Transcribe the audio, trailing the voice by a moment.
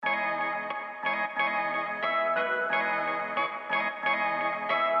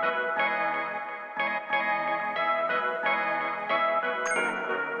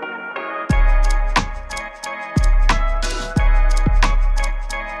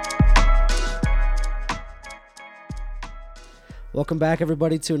Welcome back,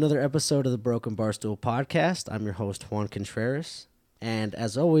 everybody, to another episode of the Broken Barstool Podcast. I'm your host, Juan Contreras. And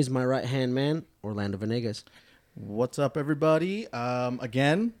as always, my right-hand man, Orlando Venegas. What's up, everybody?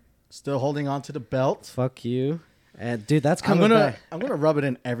 Again, still holding on to the belt. Fuck you. And, dude, that's coming back. I'm gonna rub it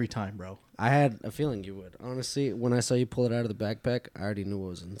in every time, bro. I had a feeling you would. Honestly, when I saw you pull it out of the backpack, I already knew what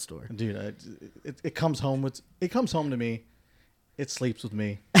was in the store. Dude, it comes home to me. It sleeps with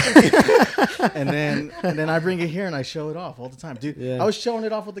me. and then I bring it here and I show it off all the time. Dude, Yeah. I was showing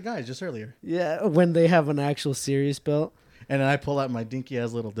it off with the guys just earlier. Yeah, when they have an actual serious belt. And then I pull out my dinky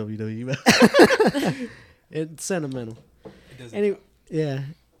ass little WWE belt. It's sentimental. It doesn't.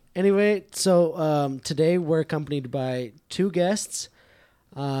 Anyway, so today we're accompanied by two guests.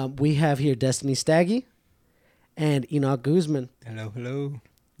 We have here Destiny Staggy and Enoch Guzman. Hello.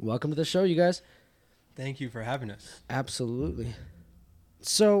 Welcome to the show, you guys. Thank you for having us. Absolutely.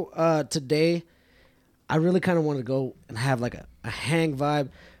 So today, I really kind of want to go and have like a hang vibe,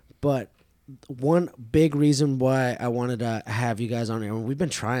 but one big reason why I wanted to have you guys on here, and we've been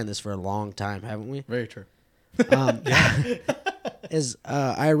trying this for a long time, haven't we? Very true. Is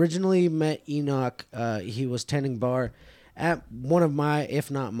I originally met Enoch. He was tending bar at one of my,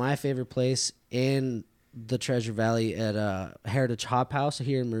 if not my favorite place in the Treasure Valley at Heritage Hop House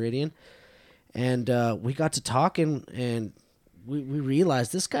here in Meridian. And we got to talking, and we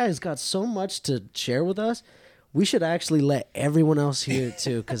realized this guy's got so much to share with us. We should actually let everyone else hear it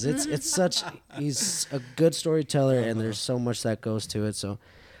too, because he's a good storyteller, and there's so much that goes to it. So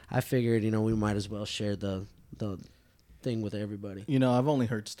I figured, we might as well share the thing with everybody. I've only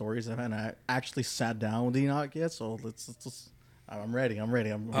heard stories. I haven't actually sat down with Enoch yet, so let's I'm ready. I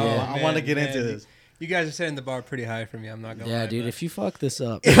want to get into this. You guys are setting the bar pretty high for me. I'm not gonna lie. Yeah, dude. but If you fuck this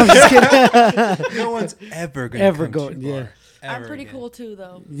up, I'm just kidding. no one's ever gonna come go. to the Yeah, bar, I'm ever pretty again. cool too,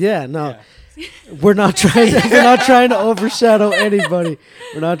 though. yeah. No, Yeah. we're not trying to overshadow anybody.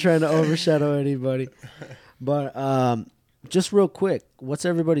 We're not trying to overshadow anybody. But just real quick, what's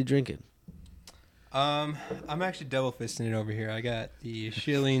everybody drinking? I'm actually double fisting it over here. I got the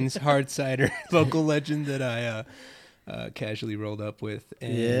Schillings hard cider, local legend that I casually rolled up with,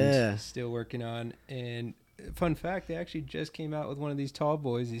 and Yeah. still working on. And fun fact, they actually just came out with one of these tall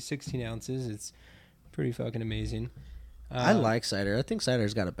boys, these 16 ounces. It's pretty fucking amazing. I like cider. I think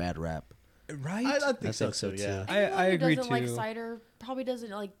cider's got a bad rap. Right? I think so so, too. too. Yeah. I Anyone who agree doesn't like too. cider probably doesn't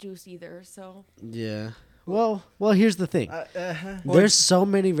like juice either. So Yeah. Well, here's the thing. There's so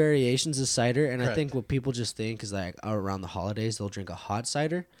many variations of cider, and I Correct. think what people just think is like around the holidays they'll drink a hot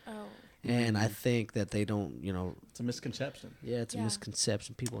cider, oh and I think that they don't, It's a misconception. yeah, it's a Yeah.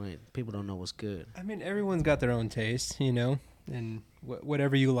 misconception. People don't know what's good. I mean, everyone's got their own taste, and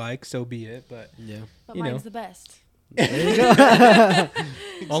whatever you like, so be it. But Yeah. but You mine's know. the best. There you go.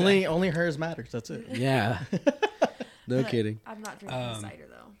 Only hers matters. That's it. Yeah. No But kidding. I'm not drinking the cider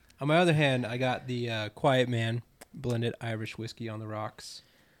though. on my other hand, I got the Quiet Man blended Irish whiskey on the rocks.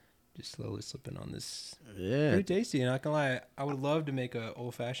 Just slowly slipping on this. Yeah. Pretty tasty. And not gonna lie, I would love to make a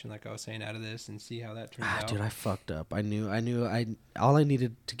old fashioned, like I was saying, out of this and see how that turns out. Dude, I fucked up. I knew. All I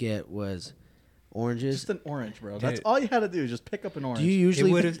needed to get was oranges. Just an orange, bro. Dude. That's all you had to do. Just pick up an orange. Do you It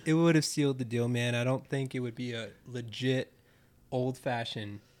usually? would have sealed the deal, man. I don't think it would be a legit old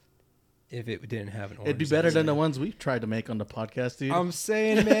fashioned if it didn't have an orange. It'd be better than the ones we've tried to make on the podcast, dude. I'm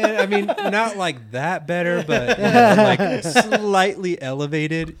saying, man. I mean, not like that better, but like slightly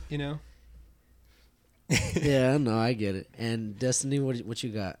elevated. Yeah, no, I get it. And Destiny, what you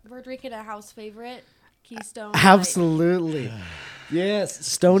got? We're drinking a house favorite, Keystone. Absolutely. Yes,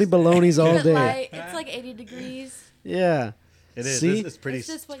 Stony Baloney's all Light. day. It's like 80 degrees. Yeah. it is. See? It's pretty. It's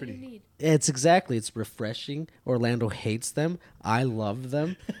just what pretty. you need. It's refreshing. Orlando hates them. I love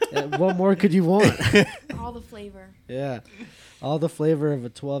them. What more could you want? All the flavor. Yeah. All the flavor of a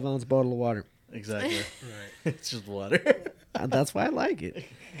 12-ounce bottle of water. Exactly. Right. It's just water. That's why I like it.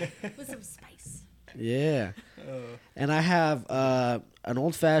 With some spice. Yeah. And I have an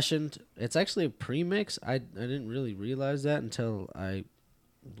old-fashioned. It's actually a premix. I didn't really realize that until I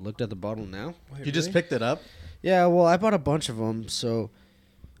looked at the bottle now. Wait, You just really? picked it up. Yeah, well, I bought a bunch of them. So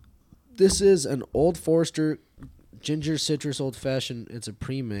this is an Old Forester ginger citrus old-fashioned. It's a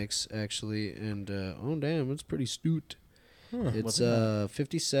premix, actually. And, oh, damn, it's pretty stute. What's It's it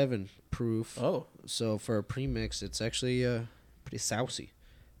 57 proof. Oh, So for a premix, it's actually pretty sousy.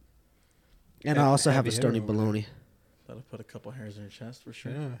 And Yeah, I also have heavy a hitter Stony over there. Baloney. that'll put a couple hairs in your chest for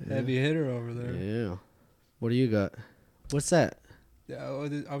sure. Yeah, heavy hitter over there. Yeah. What do you got? What's that? Yeah,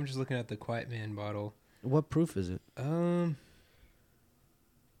 I'm just looking at the Quiet Man bottle. What proof is it?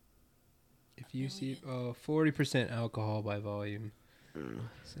 If you see 40% alcohol by volume.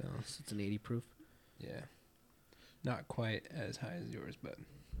 So It's an 80 proof. yeah. not quite as high as yours, but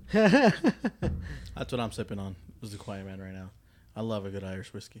That's what I'm sipping on. This is the Quiet Man right now. I love a good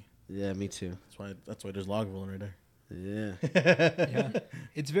Irish whiskey. Yeah, me too. That's why there's Lagavulin right there. Yeah. yeah,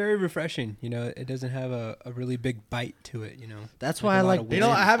 it's very refreshing. You know, it doesn't have a really big bite to it. You know, That's Like why a I lot like. of You know,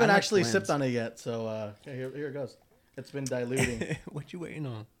 I haven't like actually blends. sipped on it yet, so here it goes. It's been diluting. what you waiting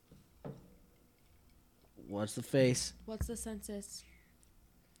on? What's the face? What's the census?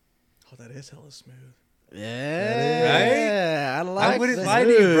 Oh, that is hella smooth. Yeah. I like I wouldn't that. lie to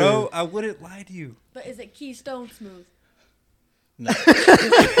you, bro. I wouldn't lie to you. But is it Keystone smooth? No.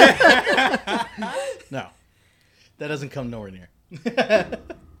 No. That doesn't come nowhere near.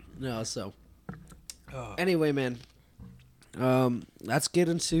 No, so Oh. anyway, man. Let's get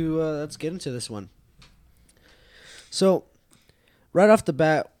into this one. So, right off the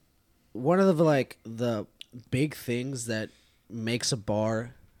bat, one of the big things that makes a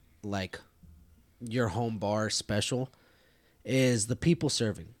bar like your home bar special is the people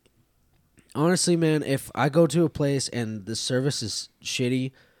serving. Honestly, man, if I go to a place and the service is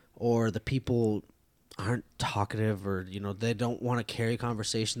shitty or the people aren't talkative or, you know, they don't want to carry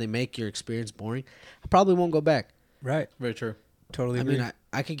conversation, they make your experience boring, I probably won't go back. Right. Very true. Totally I agree. mean,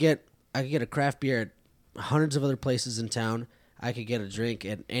 I could get a craft beer at hundreds of other places in town. I could get a drink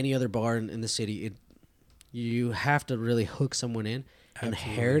at any other bar in the city. You have to really hook someone in. And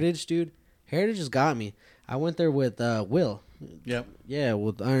Absolutely. Heritage, dude, Heritage has got me. I went there with Will. Yep. Yeah,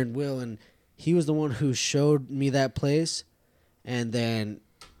 with Iron Will, and he was the one who showed me that place. And then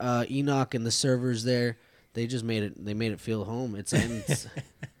Enoch and the servers there, they just made it feel home. It's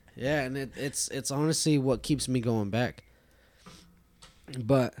yeah, and it's honestly what keeps me going back.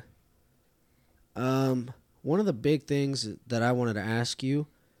 But one of the big things that I wanted to ask you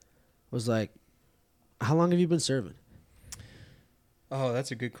was like, how long have you been serving? Oh,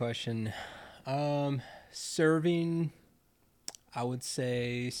 that's a good question. Serving, I would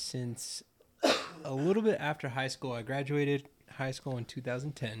say since a little bit after high school. I graduated high school in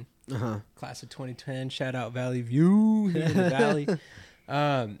 2010. Class of 2010. Shout out Valley View here in the Valley.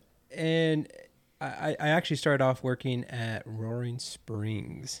 And I actually started off working at Roaring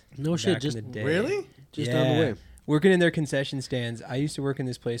Springs. No shit, back in just the day. Really? Just down the way. Working in their concession stands. I used to work in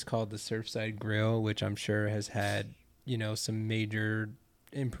this place called the Surfside Grill, which I'm sure has had, you know, some major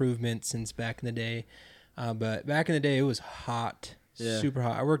improvements since back in the day. But back in the day, it was hot, Yeah. super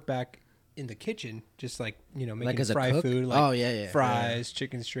hot. I worked back in the kitchen, just like, you know, making Like as a fry cook? food, like Oh, yeah. fries,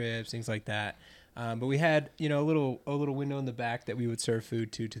 chicken strips, things like that. But we had, you know, a little window in the back that we would serve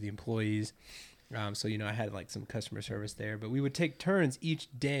food to the employees. So, you know, I had like some customer service there, but we would take turns each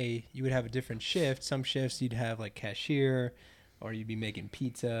day. You would have a different shift. Some shifts you'd have like cashier, or you'd be making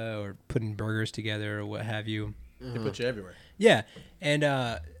pizza or putting burgers together or what have you. They put you everywhere. Yeah. And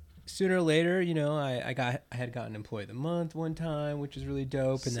sooner or later, you know, I had gotten employee of the month one time, which was really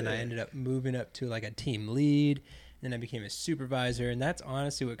dope. And then I Sick. ended up moving up to like a team lead. And then I became a supervisor. And that's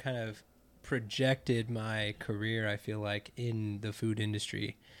honestly what kind of projected my career, I feel like, in the food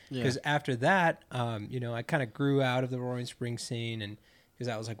industry. Because after that, you know, I kind of grew out of the Roaring Springs scene, and because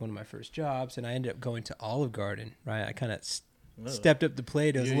that was like one of my first jobs, and I ended up going to Olive Garden, right? I kind of stepped up the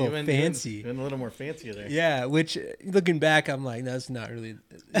plate. It was a little fancy. Even a little more fancier there. Yeah, which looking back, I'm like, that's not really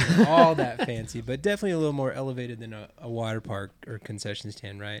all that fancy, but definitely a little more elevated than a water park or concession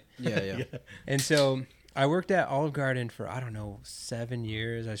stand, right? Yeah. And so I worked at Olive Garden for, I don't know, 7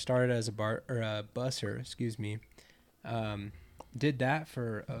 years. I started as a busser, excuse me. Did that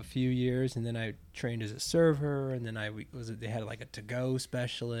for a few years, and then I trained as a server, and then they had like a to-go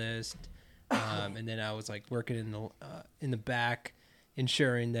specialist, and then I was like working in the back,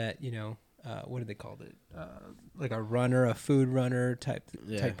 ensuring that, you know, what did they call it? Like a food runner type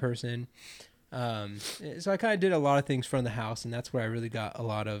person. So I kind of did a lot of things from the house, and that's where I really got a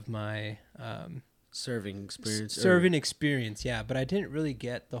lot of my Serving experience. serving experience. Yeah, but I didn't really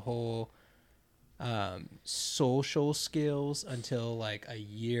get the whole social skills until like a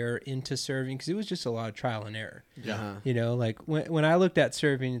year into serving, because it was just a lot of trial and error. Yeah. You know, like when I looked at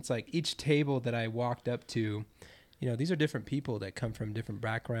serving, it's like each table that I walked up to, you know, these are different people that come from different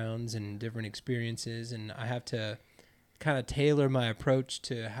backgrounds and different experiences, and I have to kind of tailor my approach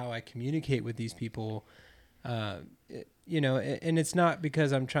to how I communicate with these people. You know, and it's not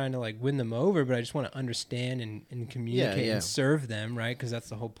because I'm trying to like win them over, but I just want to understand and communicate and serve them, right? Because that's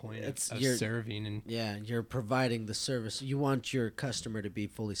the whole point of serving. And you're providing the service. You want your customer to be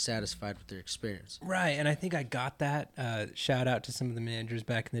fully satisfied with their experience. Right, and I think I got that. Shout out to some of the managers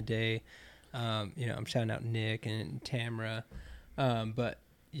back in the day. You know, I'm shouting out Nick and Tamara. But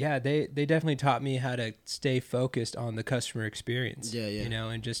yeah, they definitely taught me how to stay focused on the customer experience. Yeah. You know,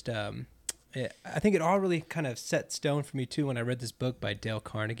 and just I think it all really kind of set stone for me too when I read this book by Dale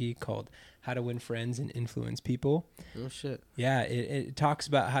Carnegie called How to Win Friends and Influence People. Oh shit. Yeah, it talks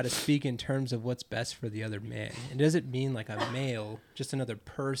about how to speak in terms of what's best for the other man. It doesn't mean like a male, just another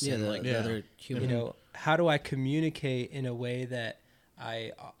person. The other human. You know, how do I communicate in a way that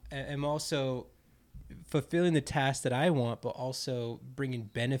I am also fulfilling the task that I want, but also bringing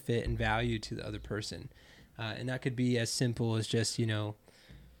benefit and value to the other person. And that could be as simple as just,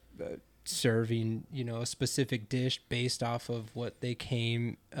 serving, a specific dish based off of what they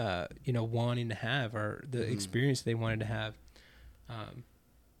came, wanting to have or the experience they wanted to have.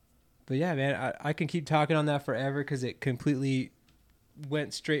 But yeah, man, I can keep talking on that forever because it completely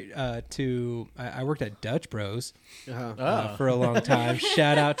went straight to I worked at Dutch Bros for a long time.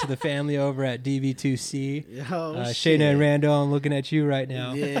 Shout out to the family over at DB2C. Shayna and Randall, I'm looking at you right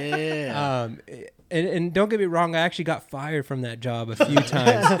now. Yeah. And don't get me wrong, I actually got fired from that job a few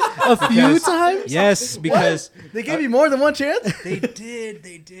times. Few times? Yes, because They gave you more than one chance? they did,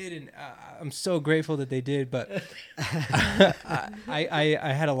 and I'm so grateful that they did. But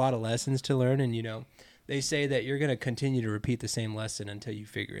I had a lot of lessons to learn, and they say that you're gonna continue to repeat the same lesson until you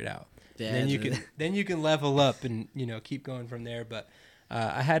figure it out. And then you can level up and keep going from there. But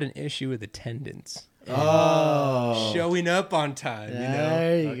I had an issue with attendance. Showing up on time.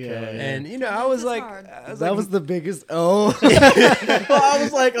 There you go. And I was like, That was the biggest. Oh. Well, I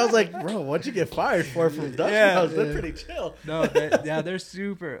was like, bro, what'd you get fired for from Dutch Bros? They're pretty chill. No, they're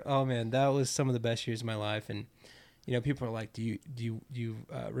super. Oh man, that was some of the best years of my life. And people are like, do you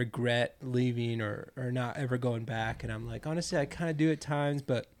regret leaving or not ever going back? And I'm like, honestly, I kind of do at times,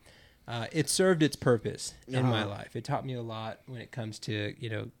 but it served its purpose in my life. It taught me a lot when it comes to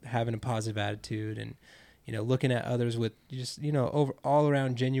having a positive attitude and looking at others with just all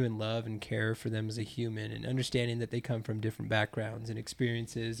around genuine love and care for them as a human, and understanding that they come from different backgrounds and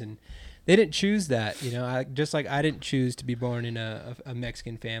experiences, and they didn't choose that. Just like I didn't choose to be born in a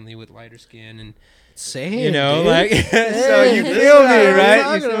Mexican family with lighter skin and. Same, like so you feel me,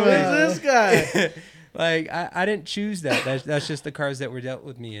 right? You feel me? Who's this guy? Like I didn't choose that. That's just the cards that were dealt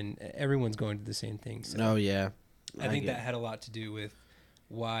with me, and everyone's going to the same thing. So Oh yeah. I think that had a lot to do with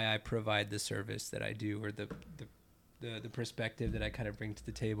why I provide the service that I do, or the perspective that I kind of bring to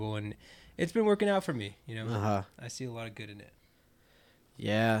the table, and it's been working out for me. I see a lot of good in it.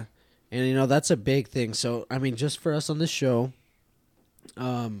 Yeah, and that's a big thing. So I mean, just for us on this show,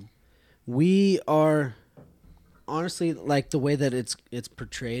 we are honestly, like, the way that it's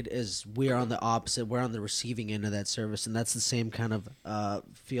portrayed is we are on the opposite. We're on the receiving end of that service, and that's the same kind of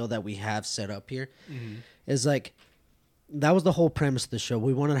feel that we have set up here. Is like, that was the whole premise of the show.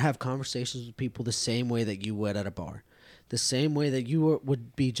 We wanted to have conversations with people the same way that you would at a bar, the same way that you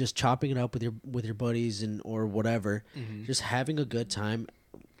would be just chopping it up with your buddies or whatever, just having a good time,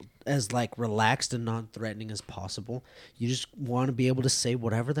 as like relaxed and non-threatening as possible. You just want to be able to say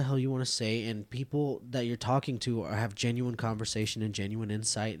whatever the hell you want to say, and people that you're talking to have genuine conversation and genuine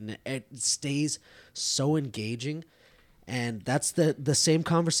insight, and it stays so engaging. And that's the same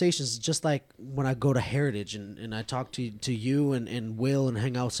conversations, just like when I go to Heritage and I talk to you and Will and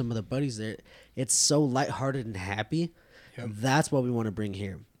hang out with some of the buddies there. It's so lighthearted and happy. Yep. That's what we want to bring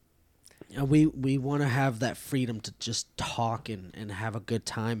here. And we want to have that freedom to just talk and have a good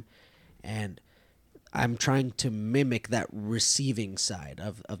time. And I'm trying to mimic that receiving side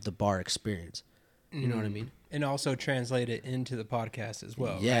of the bar experience. You know what I mean? And also translate it into the podcast as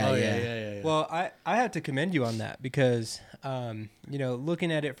well. Yeah, right? yeah. Well, I have to commend you on that because,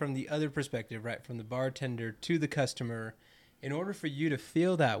 looking at it from the other perspective, right, from the bartender to the customer, in order for you to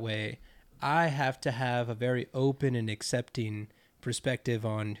feel that way, I have to have a very open and accepting perspective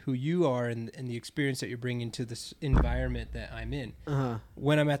on who you are and the experience that you're bringing to this environment that I'm in.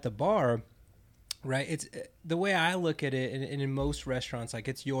 When I'm at the bar, right, it's the way I look at it, and in most restaurants, like,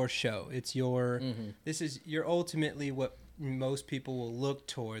 it's your show. It's your you're ultimately what most people will look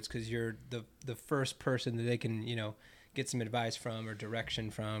towards, because you're the first person that they can get some advice from or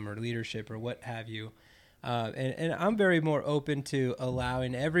direction from or leadership or what have you. And I'm very more open to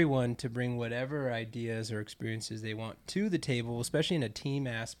allowing everyone to bring whatever ideas or experiences they want to the table, especially in a team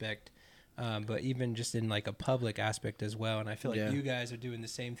aspect, but even just in like a public aspect as well. And I feel like you guys are doing the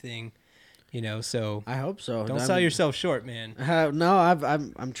same thing, so I hope so. Don't sell yourself short, man. No,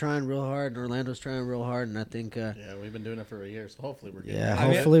 I'm trying real hard, and Orlando's trying real hard, and I think yeah, we've been doing it for a year, so hopefully we're getting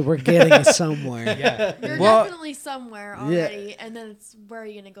hopefully we're getting it somewhere. You're definitely somewhere already, and then it's where are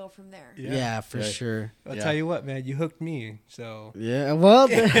you gonna go from there? Yeah, for sure. I'll tell you what, man, you hooked me. So yeah, well,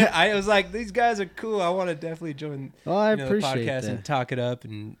 I was like, these guys are cool. I want to definitely join I the appreciate podcast that. and talk it up,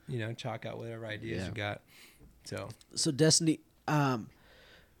 and chalk out whatever ideas you got. So Destiny,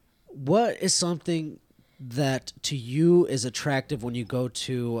 what is something that to you is attractive when you go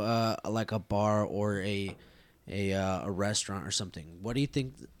to like a bar or a restaurant or something? What do you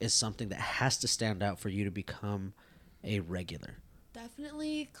think is something that has to stand out for you to become a regular?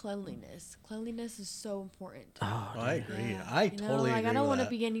 Definitely cleanliness. Cleanliness is so important. Oh, I agree. Yeah. I You know, totally like, agree I don't with want to that.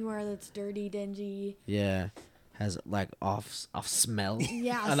 be anywhere that's dirty, dingy. yeah. Has like off smell.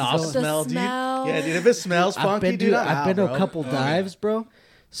 Yeah, An so off the smell, dude. smell. Yeah, dude. If it smells funky, dude, I've been to a couple Oh, dives, bro.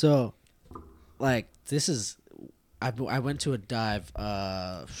 So, like, this is, I went to a dive.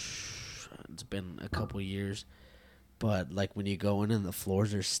 It's been a couple years, but like when you go in and the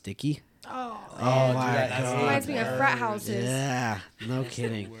floors are sticky. Oh, Oh man. my that god! Reminds me of frat houses. Yeah, no That's the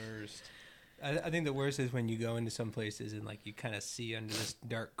kidding. worst. I think the worst is when you go into some places and like you kind of see under this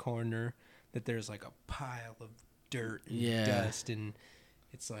dark corner that there's like a pile of dirt and Yeah. dust, and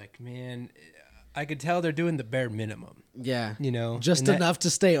it's like, man, I could tell they're doing the bare minimum, Yeah, you know, just and that- enough to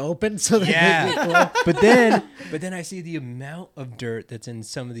stay open so they make it Yeah, flow. but then I see the amount of dirt that's in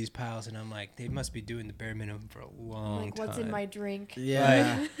some of these piles, and I'm like, they must be doing the bare minimum for a long Like, time. what's in my drink?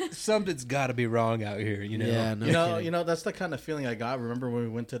 Yeah, Like, something's got to be wrong out here, you know. yeah, no kidding. You know, that's the kind of feeling I got. Remember when we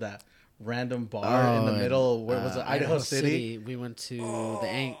went to that random bar in the middle? Where was it? Idaho City. We went to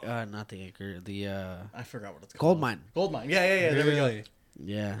not the Anchor, the I forgot what it's called. Gold Mine. Gold Mine. Yeah. There we go. Really?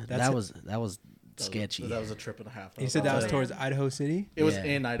 Yeah, That's that it. was sketchy. That was a trip and a half. You said that was Oh, towards man. Idaho City? It was Yeah.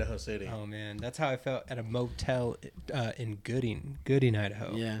 in Idaho City. Oh man, that's how I felt at a motel in Gooding,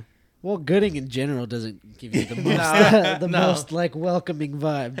 Idaho. Yeah. Well, Gooding in general doesn't give you the most, No, the no. most like welcoming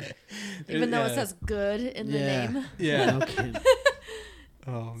vibe. Even though Yeah. it says good in the Yeah. name. Yeah. No kidding.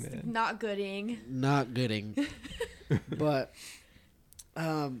 Oh man. Not gooding. Not Gooding. But,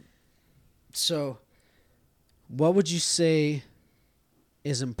 so, what would you say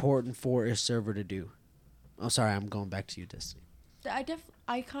is important for a server to do? Oh, sorry, I'm going back to you, Destiny.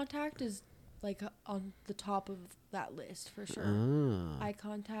 Eye contact is like on the top of that list for sure. Ah. Eye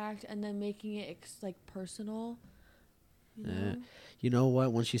contact, and then making it like personal. You Yeah. know? You know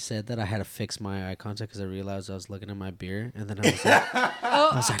what? Once you said that, I had to fix my eye contact because I realized I was looking at my beer, and then I was like,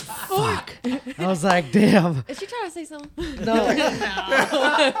 I was like, fuck. I was like, damn. Is she trying to say something? No, no.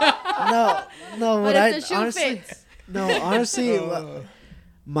 But But if the shoe honestly, fits. no, honestly, Oh,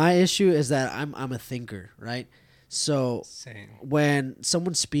 my issue is that I'm a thinker, right? So same. when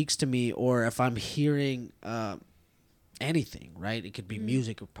someone speaks to me, or if I'm hearing anything, right? It could be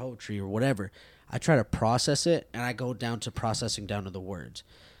music or poetry or whatever. I try to process it, and I go down to processing down to the words.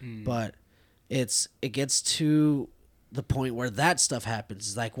 But it gets to the point where that stuff happens.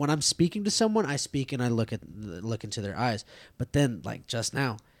 It's like when I'm speaking to someone, I speak and I look into their eyes. But then, like just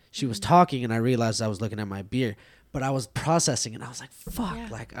now, she was talking, and I realized I was looking at my beer. But I was processing, and I was like, "Fuck!" Yeah.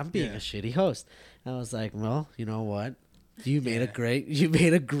 Like I'm being Yeah. a shitty host. And I was like, "Well, you know what? You made a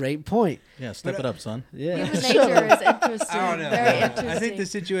Yeah. great point." Yeah, step it up, son. Yeah. Human nature is interesting. I don't know. Very interesting. I think the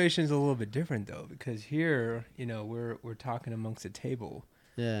situation's a little bit different though, because here, you know, we're talking amongst a table,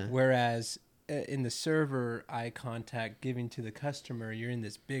 Yeah. whereas in the server eye contact giving to the customer, you're in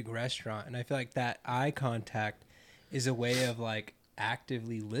this big restaurant, and I feel like that eye contact is a way of like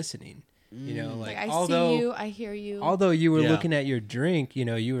actively listening. You know, like Like I although see you, I hear you. although you were Yeah. looking at your drink, you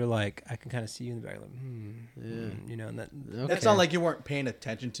know, you were like, I can kind of see you in the back, like, Yeah. you know, and that, Okay. It's not like you weren't paying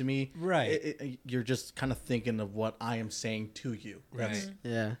attention to me. Right. You're just kind of thinking of what I am saying to you. That's- right,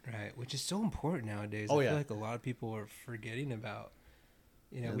 Yeah. right, which is so important nowadays. Oh, I yeah. feel like a lot of people are forgetting about.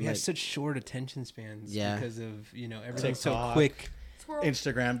 You know, Yeah, we have like- such short attention spans Yeah. because of, you know, everything's so TikTok. quick. Squirrel.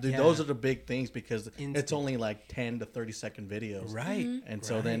 Instagram, dude, Yeah. those are the big things because it's Instant. only like 10 to 30-second videos. Right. And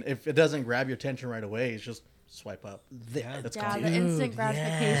so Right. then if it doesn't grab your attention right away, it's just swipe up. Yeah. That's Yeah, gone. the instant Dude,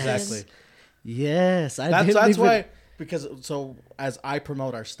 gratification. Exactly. Yes. That's didn't even- why, because so as I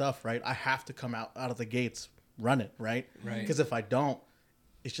promote our stuff, right, I have to come out of the gates, run it, right? Right. Because if I don't,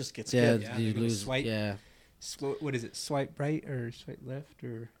 it just gets Yeah, skipped. Yeah, you you go lose. swipe. Yeah. What is it? Swipe right or swipe left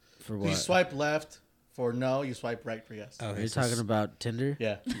or? For You what? swipe left for no, you swipe right for yes. Oh, Are you talking about Tinder?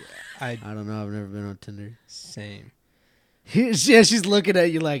 Yeah. I I don't know. I've never been on Tinder. same. Yeah, she's looking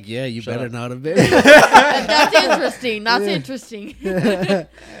at you like, yeah, you Shut better up. not have been. That's interesting. That's interesting.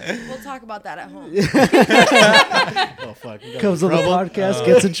 We'll talk about that at home. Oh fuck. You got Comes in on the trouble? podcast,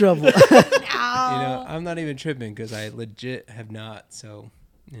 gets in trouble. You know, Ow. I'm not even tripping because I legit have not. So,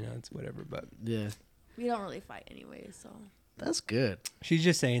 you know, it's whatever. But Yeah, We don't really fight anyways, so that's good. she's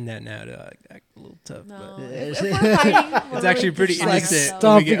just saying that now to act a little tough. no. But If we're fighting, we're It's actually really pretty just fighting innocent. ourselves.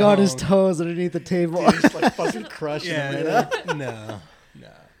 When we get Stomping on his home. toes underneath the table. Dude, just like fucking crushing yeah, him right now. no.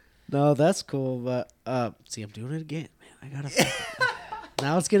 No, that's cool. But see, I'm doing it again, man. I gotta.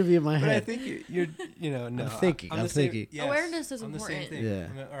 Now it's gonna be in my But I head. think you're no. I'm thinking. I'm the same- thinking. yes, Awareness is I'm the important. same thing.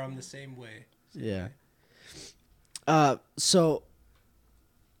 Yeah. I'm the same way. Yeah. So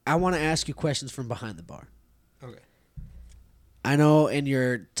I want to ask you questions from behind the bar. Okay. I know in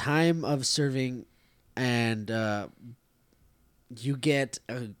your time of serving, and you get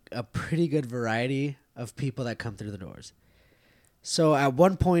a pretty good variety of people that come through the doors. So at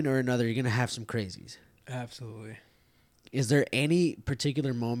one point or another, you're gonna have some crazies. Absolutely. Is there any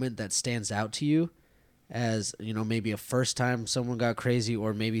particular moment that stands out to you, as maybe a first time someone got crazy,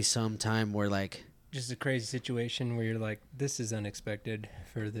 or maybe some time where like, Just a crazy situation where you're like, this is unexpected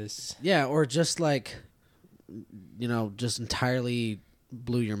for this. yeah, or just like, just entirely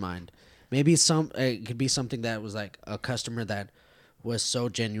blew your mind. Maybe it could be something that was like a customer that was so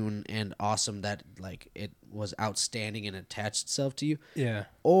genuine and awesome that like it was outstanding and attached itself to you. Yeah.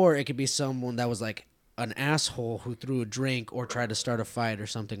 Or it could be someone that was like an asshole who threw a drink or tried to start a fight or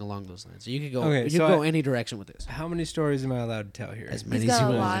something along those lines. So you could go Okay, you so could go I- any direction with this. How many stories am I allowed to tell here? As many got as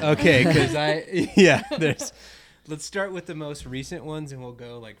you a want. lot. Okay, because let's start with the most recent ones and we'll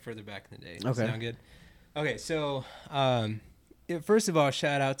go like further back in the day. Okay. Sound good? Okay, so first of all,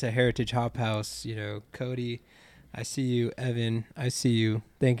 shout out to Heritage Hop House. Cody, I see you. Evan, I see you.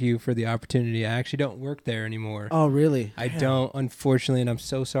 Thank you for the opportunity. I actually don't work there anymore. Oh, really? I don't, unfortunately, and I'm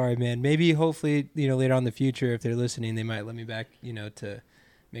so sorry, man. Maybe, hopefully, later on in the future, if they're listening, they might let me back, to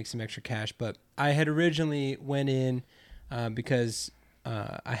make some extra cash. But I had originally went in because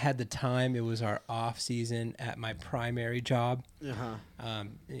I had the time. It was our off season at my primary job, Uh-huh.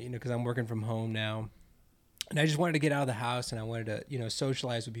 because I'm working from home now. And I just wanted to get out of the house, and I wanted to,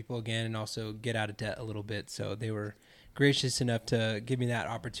 socialize with people again and also get out of debt a little bit. So they were gracious enough to give me that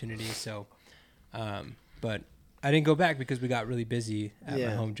opportunity. So, but I didn't go back because we got really busy at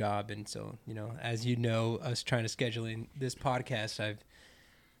my home job. And so, as you know, us trying to schedule in this podcast, I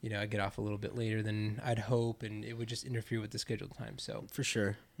get off a little bit later than I'd hope, and it would just interfere with the scheduled time. So For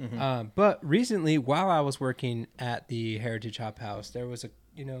sure. but recently, while I was working at the Heritage Hop House, there was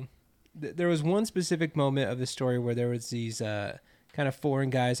there was one specific moment of the story where there was these kind of foreign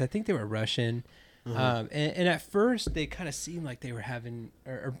guys. I think they were Russian. And at first they kind of seemed like they were having,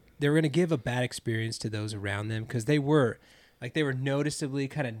 or they were going to give a bad experience to those around them. Cause they were noticeably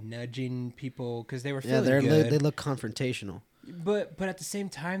kind of nudging people cause they were feeling good. They look confrontational. But at the same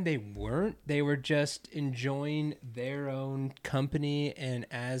time, they weren't. They were just enjoying their own company, and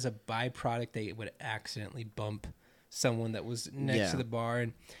as a byproduct, they would accidentally bump someone that was next to the bar.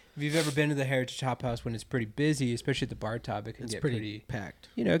 And if you've ever been to the Heritage Hop House when it's pretty busy, especially at the bar top, it can get pretty packed.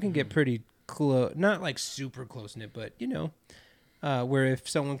 it can get pretty close. Not like super close knit, but where if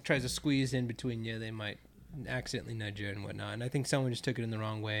someone tries to squeeze in between you, they might accidentally nudge you and whatnot. And I think someone just took it in the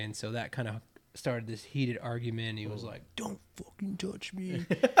wrong way, and so that kind of started this heated argument. He was like, "Don't fucking touch me,"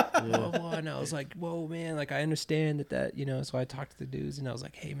 blah, blah. And I was like, "Whoa, man! Like, I understand that So I talked to the dudes, and I was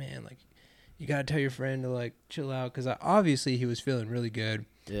like, "Hey, man! Like, you gotta tell your friend to like chill out," because obviously he was feeling really good.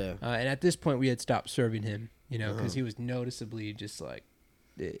 Yeah. And at this point, we had stopped serving him, because he was noticeably just like,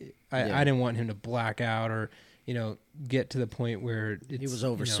 I didn't want him to black out or get to the point where He was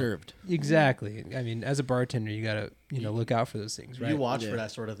overserved. Exactly. I mean, as a bartender, you gotta look out for those things, right? You watch for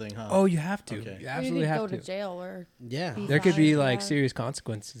that sort of thing, huh? Oh, you have to. Okay. You You absolutely could have go to. to jail or Yeah. be There could be fined, like yeah. serious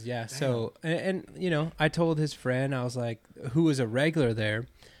consequences. Yeah. So, and I told his friend, I was like, who was a regular there,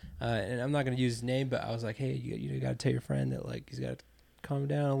 and I'm not gonna use his name, but I was like, hey, you gotta tell your friend that like he's got to calm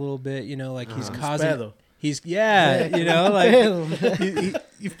down a little bit. Like he's causing. Pedo. He's like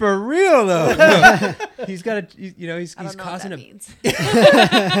he for real though. No, he's got to he's I don't know causing what a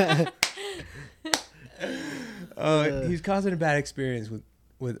that means. he's causing a bad experience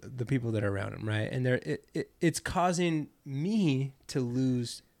with the people that are around him, right? And it's causing me to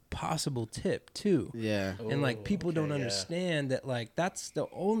lose possible tip too. Yeah. And like people don't yeah. understand that like that's the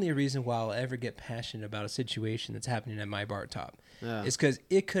only reason why I'll ever get passionate about a situation that's happening at my bar top. Yeah. Is because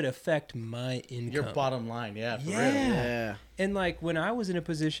it could affect my income. Your bottom line, yeah, for Yeah. real. Yeah. And like when I was in a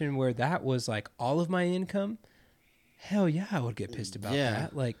position where that was like all of my income, hell yeah, I would get pissed about Yeah.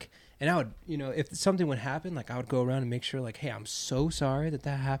 that. Like, and I would, if something would happen, like I would go around and make sure like, hey, I'm so sorry that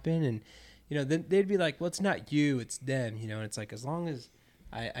happened. And, then they'd be like, well, it's not you, it's them, and it's like, as long as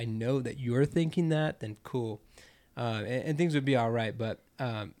I know that you're thinking that, then cool. And things would be all right. But,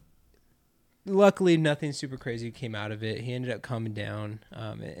 luckily nothing super crazy came out of it. He ended up calming down.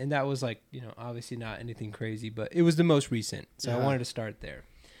 And that was like, obviously not anything crazy, but it was the most recent. So I wanted to start there.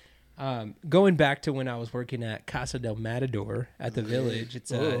 Going back to when I was working at Casa del Matador at the Village.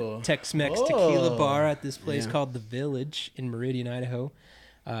 It's a Tex-Mex tequila bar at this place called The Village in Meridian, Idaho.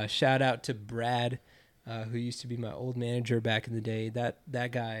 Shout out to Brad who used to be my old manager back in the day.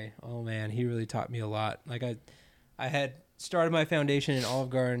 That guy, oh man, he really taught me a lot. Like I had started my foundation in Olive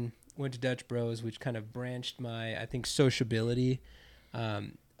Garden, went to Dutch Bros, which kind of branched my, I think, sociability,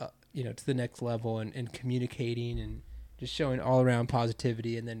 to the next level and communicating and just showing all around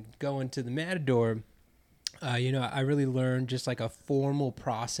positivity. And then going to the Matador, I really learned just like a formal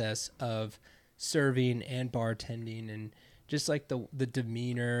process of serving and bartending and just like the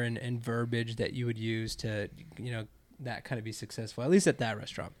demeanor and verbiage that you would use to, that kind of be successful, at least at that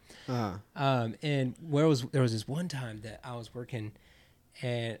restaurant. And there was this one time that I was working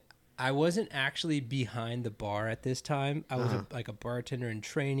and I wasn't actually behind the bar at this time. I was like a bartender in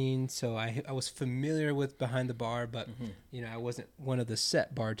training, so I was familiar with behind the bar, but I wasn't one of the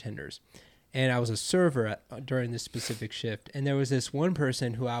set bartenders. And I was a server during this specific shift. And there was this one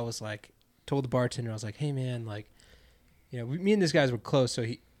person who I was like, told the bartender, I was like, hey man, like, me and this guys were close, so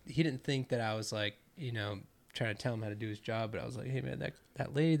he didn't think that I was like, trying to tell him how to do his job. But I was like, hey man,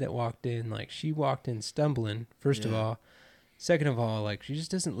 that lady that walked in, like, she walked in stumbling, first of all. Second of all, like, she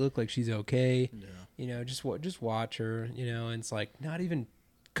just doesn't look like she's okay. Yeah. Just watch her, and it's like not even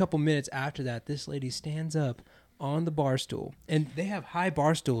a couple minutes after that, this lady stands up on the bar stool. And they have high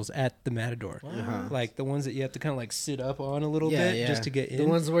bar stools at the Matador. Like the ones that you have to kind of like sit up on a little bit just to get in. The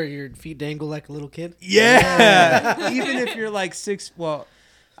ones where your feet dangle like a little kid? Yeah. Even if you're like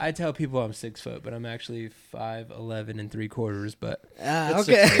I tell people I'm 6 foot, but I'm actually 5'11" and 3/4. But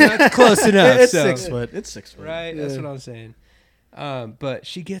okay, that's close enough. It's so. 6 foot. It's 6 foot. Right, that's what I'm saying. But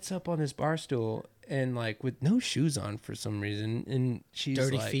she gets up on this bar stool and like with no shoes on for some reason, and she's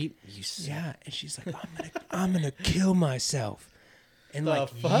dirty like, feet. Yeah, and she's like, I'm gonna kill myself, and The like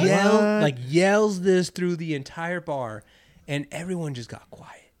fuck? yells this through the entire bar, and everyone just got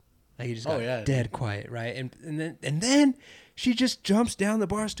quiet. Like he just got dead quiet, right? And then she just jumps down the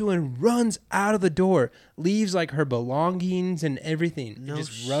bar stool and runs out of the door, leaves like her belongings and everything, and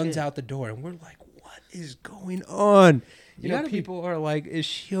just runs out the door. And we're like, what is going on? People are like, is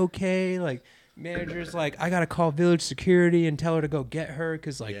she okay? Like, manager's like, I got to call village security and tell her to go get her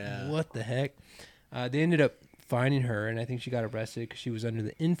because, like, what the heck? They ended up finding her, and I think she got arrested because she was under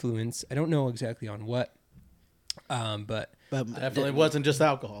the influence. I don't know exactly on what, but Definitely wasn't just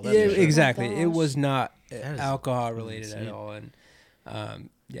alcohol. Yeah, exactly. It was not alcohol related at all. And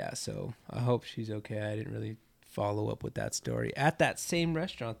so I hope she's okay. I didn't really follow up with that story. At that same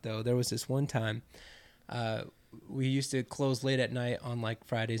restaurant, though, there was this one time we used to close late at night on like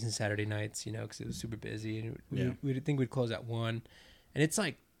Fridays and Saturday nights, because it was super busy. And we'd think we'd close at 1. And it's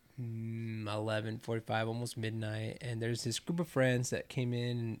like 11:45, almost midnight. And there's this group of friends that came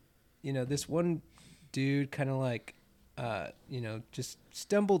in. And, this one dude kind of like, just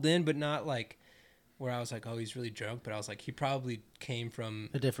stumbled in, but not like where I was like, oh, he's really drunk. But I was like, he probably came from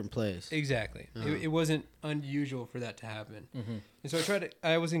a different place. Exactly. It wasn't unusual for that to happen. And so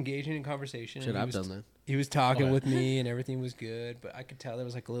I was engaging in conversation. I've done that. He was talking with me and everything was good, but I could tell there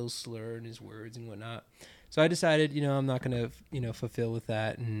was like a little slur in his words and whatnot. So I decided, I'm not going to, fulfill with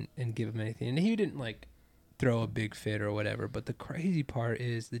that and give him anything. And he didn't like throw a big fit or whatever. But the crazy part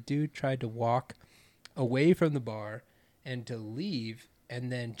is the dude tried to walk away from the bar and to leave,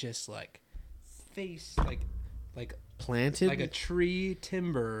 and then just like face like planted like a tree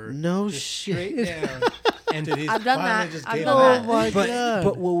timber. No just shit. Straight down. And I've done that. I've done Oh that. my god!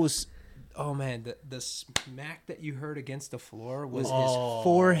 But what was? Oh man, the smack that you heard against the floor was his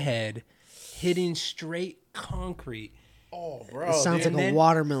forehead hitting straight concrete. Oh, bro! It sounds like a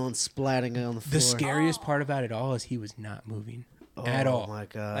watermelon splatting on the floor. The scariest part about it all is he was not moving at all. Oh my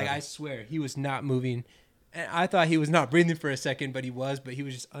god! Like I swear, he was not moving. And I thought he was not breathing for a second, but he was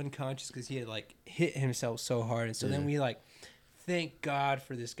just unconscious because he had like hit himself so hard. And so then we like, thank God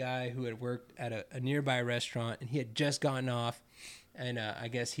for this guy who had worked at a nearby restaurant and he had just gotten off. And I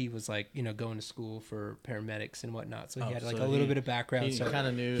guess he was like, going to school for paramedics and whatnot. So he had like a little bit of background. He so kind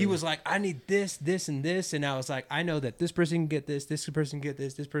of knew. He was like, I need this, this, and this. And I was like, I know that this person can get this person can get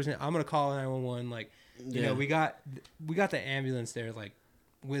this person. I'm going to call 911. Like, we got the ambulance there like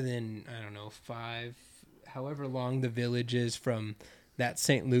within, I don't know, 5, however long the village is from that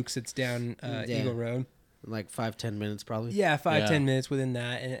St. Luke's that's down Eagle Road. Like 5-10 minutes probably. Yeah, 5-10 minutes within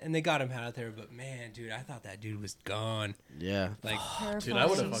that. And they got him out there. But man, dude, I thought that dude was gone. Yeah. Like, dude, I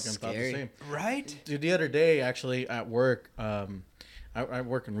would have fucking thought the same. Right? Dude, the other day actually at work, I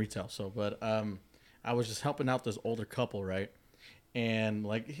work in retail, I was just helping out this older couple, right? And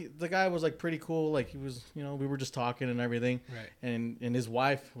like the guy was like pretty cool. Like he was, we were just talking and everything. Right. And his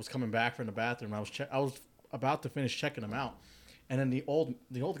wife was coming back from the bathroom. I was about to finish checking him out, and then the old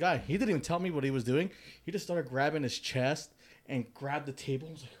guy, he didn't even tell me what he was doing. He just started grabbing his chest and grabbed the table.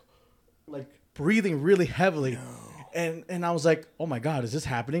 And was like breathing really heavily. And I was like, oh my God, is this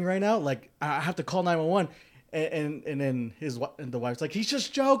happening right now? Like, I have to call 911. And then the wife's like, he's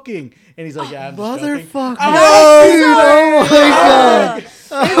just joking. And he's like, yeah, I'm just joking. Motherfucker. I Oh my God.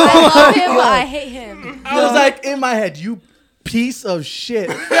 I love him, but I hate him. was like, in my head, you piece of shit.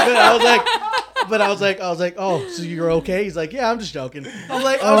 But I was like, oh, so you're okay? He's like, yeah, I'm just joking. I'm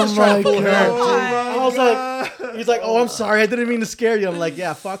like, I'm just trying to fool her. I was like, he's like, oh, I'm sorry, I didn't mean to scare you. I'm like,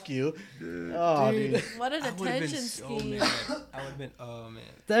 yeah, fuck you. Oh, dude. What an I would have attention been so scheme. mad. I would have been, oh man.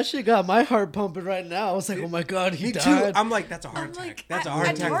 That shit got my heart pumping right now. I was like, oh my God, he Me died. too. I'm like, that's a heart I'm attack. like, That's a at- heart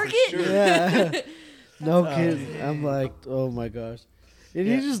at attack Target? for sure. Yeah. No Oh, kidding. man. I'm like, oh my gosh. And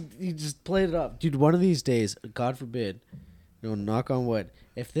Yeah. he just played it up. Dude, one of these days, God forbid, knock on wood,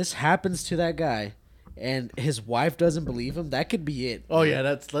 if this happens to that guy and his wife doesn't believe him, that could be it. Oh yeah,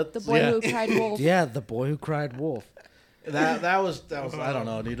 that's The boy yeah. who cried wolf. Yeah, the boy who cried wolf. That was I don't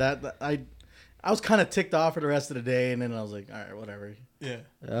know, dude. That I was kind of ticked off for the rest of the day, and then I was like, all right, whatever. Yeah.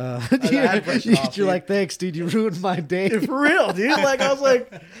 I had to brush it off, you're dude. like, thanks, dude. You ruined my day. For real, dude. Like I was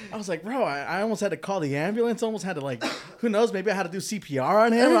like, bro, I almost had to call the ambulance. Almost had to like, who knows? Maybe I had to do CPR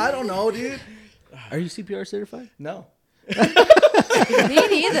on him. I don't know, dude. Are you CPR certified? No, Me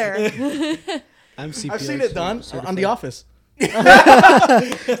neither. I'm CPR. I've seen it done on The Office.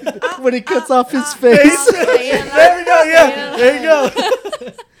 when he cuts off his face. There we go. Yeah, there you go.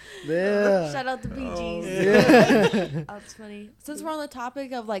 Yeah. Shout out to Bee Gees. Yeah. That's funny. Since we're on the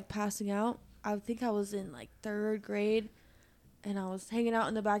topic of like passing out, I think I was in like 3rd grade, and I was hanging out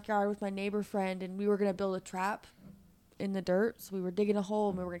in the backyard with my neighbor friend, and we were gonna build a trap in the dirt. So we were digging a hole,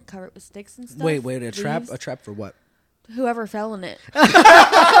 and we were gonna cover it with sticks and stuff. Wait, a trap? leaves. A trap for what? Whoever fell in it. Like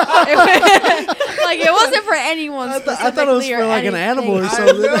it wasn't for anyone I specifically thought it was or for like an anything. animal or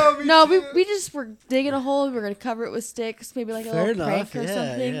something. No, we just were digging a hole. We were gonna cover it with sticks, maybe like a Fair little enough. crank or Yeah,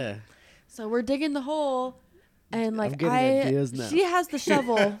 something. yeah. So we're digging the hole, and like getting ideas now. she has the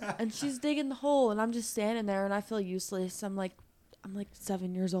shovel, and she's digging the hole, and I'm just standing there, and I feel useless. I'm like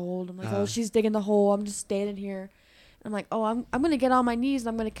 7 years old. I'm like, oh, she's digging the hole. I'm just standing here. I'm like, oh, I'm gonna get on my knees, and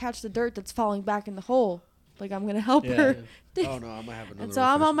I'm gonna catch the dirt that's falling back in the hole. Like I'm gonna help her. Oh no, I might have another. And so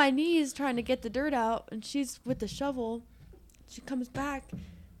I'm on my knees trying to get the dirt out, and she's with the shovel. She comes back,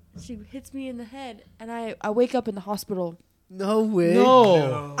 she hits me in the head, and I wake up in the hospital. No way.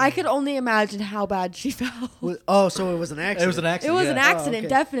 No, I could only imagine how bad she felt. Oh, so it was an accident. it was an It accident. was an yeah. accident, okay.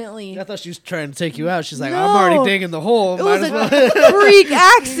 definitely. I thought she was trying to take you out. She's like, No. I'm already digging the hole. It Might was as a well. freak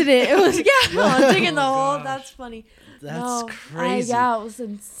accident. It was I'm digging the hole. gosh. That's funny. That's No, crazy. Yeah, it was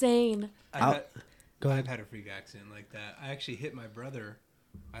insane. Go ahead. I've had a freak accident like that. I actually hit my brother,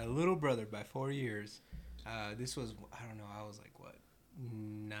 my little brother, by 4 years. This was, I don't know, I was like, what,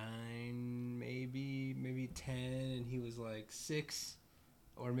 9, maybe 10, and he was like 6,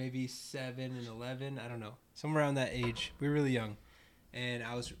 or maybe 7 and 11. I don't know, somewhere around that age. We were really young, and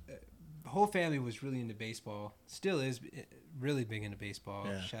I was. The whole family was really into baseball. Still is really big into baseball.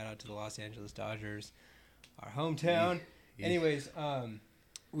 Yeah. Shout out to the Los Angeles Dodgers, our hometown. Anyways,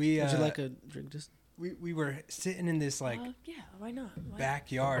 we Would you like a drink? Just we were sitting in this like Yeah, why not? Why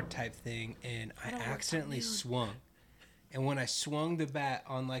backyard type thing, and I don't work accidentally till noon. swung. And when I swung the bat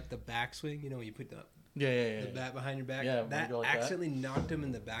on like the backswing, when you put the Yeah. bat behind your back, Yeah, when that you go like that. accidentally knocked him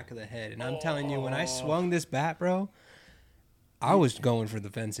in the back of the head. And I'm telling you, when I swung this bat, bro, I was going for the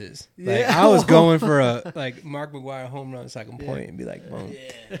fences. Like Yeah. I was going for a like Mark McGuire home run, so I can point and be like, boom.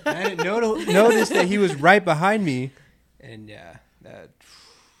 I didn't notice that he was right behind me, and yeah, that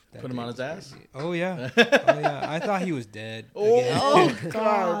Put him dude on his was ass? crazy. Oh yeah, oh yeah. I thought he was dead. again. Oh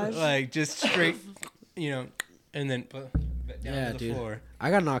gosh. Like just straight, and then down Yeah, to the dude. floor. I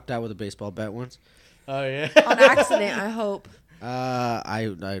got knocked out with a baseball bat once. Oh yeah. On accident, I hope.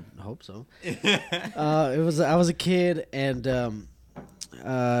 I hope so. I was a kid, and it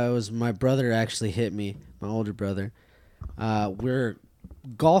was my brother actually hit me, my older brother. We're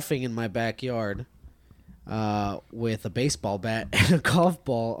golfing in my backyard with a baseball bat and a golf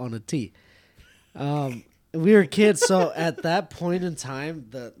ball on a tee. We were kids, so at that point in time,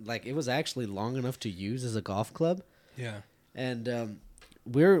 it was actually long enough to use as a golf club. Yeah. And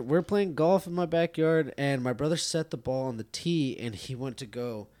we're playing golf in my backyard, and my brother set the ball on the tee, and he went to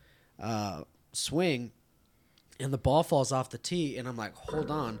go swing, and the ball falls off the tee, and I'm like,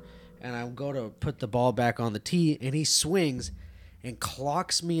 hold on, and I go to put the ball back on the tee, and he swings and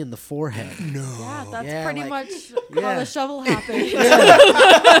clocks me in the forehead. Yeah, that's Yeah, pretty like- much yeah. how the shovel happened.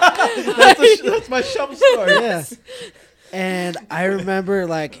 That's my shovel story. Yeah. And I remember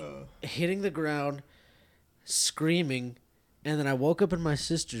hitting the ground, screaming, and then I woke up in my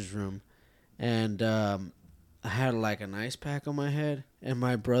sister's room, and I had like an ice pack on my head, and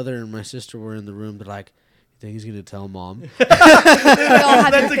my brother and my sister were in the room. They're like, "You think he's gonna tell mom?" We all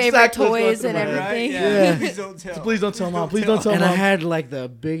have your That's favorite exactly what's toys going and through my head. everything. Yeah. Please don't tell. Please don't tell mom. Please don't tell And I mom. had like the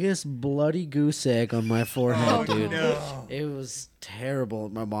biggest bloody goose egg on my forehead, Oh, dude. no. It was terrible.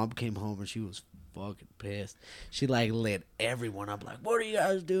 My mom came home and she was fucking pissed. She like lit everyone up, like, "What are you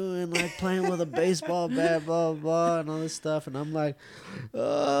guys doing? Like playing with a baseball bat, blah blah, blah," and all this stuff. And I'm like,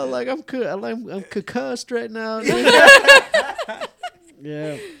 "Oh, like I'm concussed right now."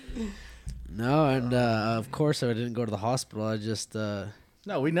 Yeah. No, and of course I didn't go to the hospital. I just No,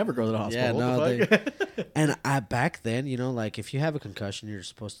 we never go to the hospital. yeah, What no. the fuck? And I back then, you know, like if you have a concussion, you're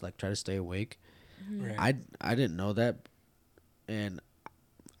supposed to like try to stay awake. Right. I didn't know that, and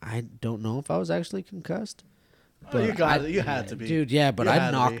I don't know if I was actually concussed. Oh, you got it. You had to be. Dude. Yeah, but You had I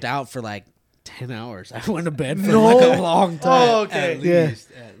to knocked be. out for like 10 hours. I went to bed for like a long time. Oh, okay. At Yeah.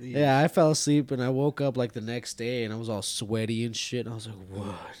 least. At least. Yeah, I fell asleep and I woke up like the next day and I was all sweaty and shit. And I was like,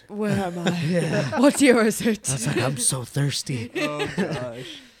 "What?" Where am I? What's yours? I was like, "I'm so thirsty." Oh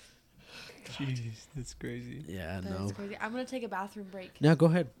gosh. Jeez, that's crazy. Yeah, That's no. crazy. I'm gonna take a bathroom break. Now go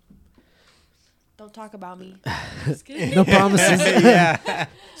ahead. Don't talk about me. Just kidding. No promises. Yeah.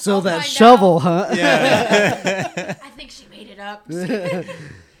 So I'll that find shovel, huh? Yeah. I think she made it up.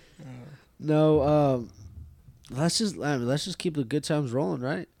 No, let's just keep the good times rolling,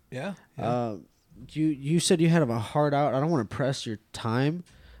 right? Yeah. You said you had a hard out. I don't want to press your time,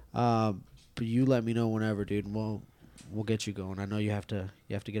 but you let me know whenever, dude, and we'll get you going. I know you have to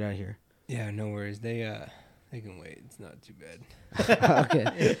get out of here. Yeah, no worries. They can wait. It's not too bad.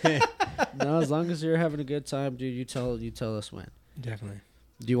 Okay. No, as long as you're having a good time, dude, you tell us when. Definitely.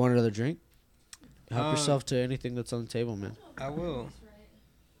 Do you want another drink? Help Um, yourself to anything that's on the table, man. I will.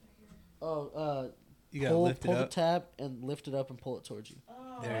 Oh, You gotta lift pull it the up. tab and lift it up and pull it towards you.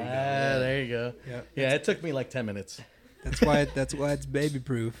 There you go. Ah, there you go. Yeah. Yeah, it took me like 10 minutes. That's why it's baby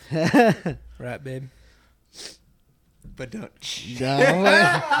proof. Right, babe? But don't.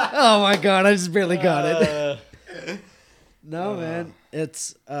 No. Oh my god, I just barely got it. No, Uh. man.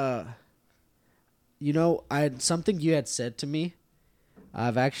 It's you know, something you had said to me,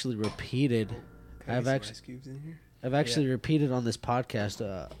 I've actually repeated. Can I I've get some actually ice cubes in here? I've actually repeated on this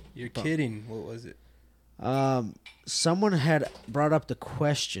podcast. You're kidding. What was it? Someone had brought up the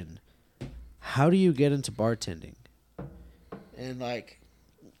question, how do you get into bartending? And like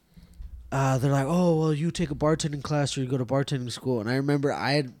they're like, "Oh, well, you take a bartending class or you go to bartending school." And I remember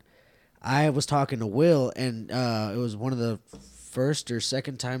I was talking to Will, and it was one of the first or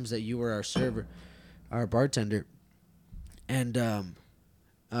second times that you were our bartender. And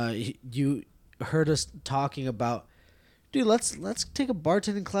you heard us talking about, "Dude, let's take a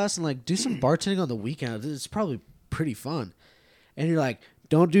bartending class and like do some bartending on the weekend. It's probably pretty fun." And you're like,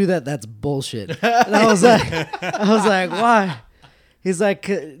 "Don't do that. That's bullshit." And I was like, "Why?" He's like,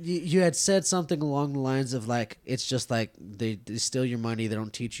 you had said something along the lines of like, it's just like they steal your money, they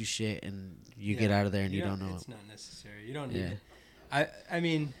don't teach you shit, and you get out of there and you don't know. It's not necessary. You don't need Yeah. it. I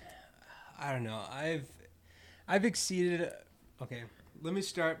mean, I don't know. I've exceeded. Okay, let me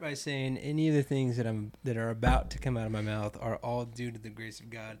start by saying any of the things that are about to come out of my mouth are all due to the grace of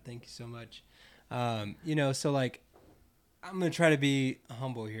God. Thank you so much. So like, I'm gonna try to be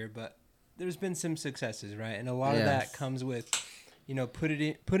humble here, but there's been some successes, right? And a lot of that comes with,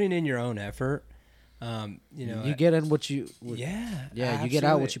 putting in your own effort. You get in what you you get out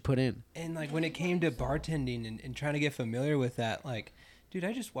absolutely. what you put in. And like when it came to bartending and trying to get familiar with that, like, dude,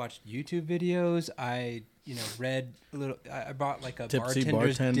 I just watched YouTube videos. I read a little. I bought like a Tipsy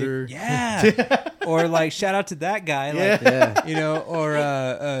bartender's Bartender. or like shout out to that guy, like or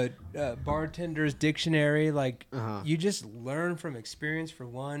a bartender's dictionary. Like you just learn from experience for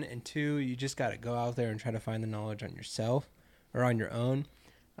one, and two, you just got to go out there and try to find the knowledge on yourself or on your own.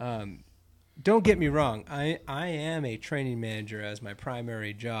 Don't get me wrong. I am a training manager as my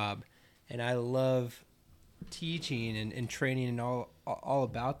primary job, and I love teaching and training and all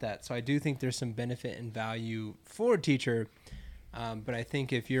about that. So I do think there's some benefit and value for a teacher. But I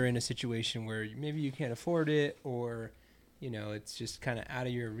think if you're in a situation where maybe you can't afford it, or it's just kind of out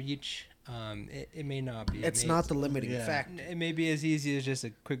of your reach, it may not be. It's not the limiting factor. It may be as easy as just a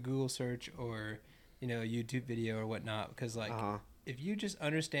quick Google search or a YouTube video or whatnot. Because like if you just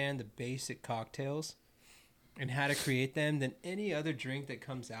understand the basic cocktails and how to create them, then any other drink that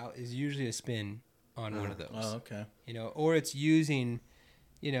comes out is usually a spin on one of those. Oh, okay. Or it's using,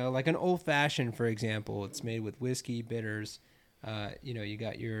 like an old fashioned, for example. It's made with whiskey, bitters. You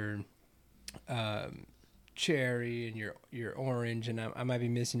got your cherry and your orange, and I might be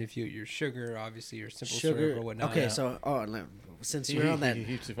missing a few. Your sugar, obviously, your simple syrup Sugar. or whatnot. Okay, so since you're on that,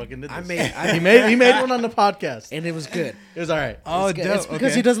 he fucking did I this. made he made one on the podcast. and it was good. It was all right. Oh, It's good. dope. It's because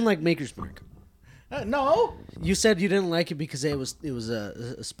Okay. he doesn't like Maker's Mark. No. You said you didn't like it because it was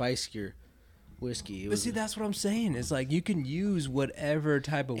a spicier whiskey. It But was see, that's what I'm saying. It's like you can use whatever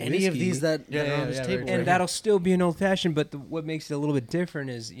type of any whiskey, of these that Yeah, are on yeah, this yeah, table, very and that'll still be an old fashioned. But what makes it a little bit different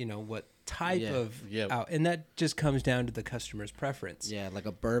is what type Yeah. of Yep. out, and that just comes down to the customer's preference. yeah, like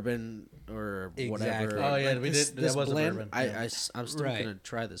a bourbon or Exactly. whatever. Oh, yeah, Like we this, did- that This was a blend, bourbon, I, yeah. I'm still Right. gonna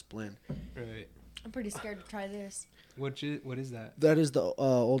try this blend. Right. I'm pretty scared to try this. What is that? That is the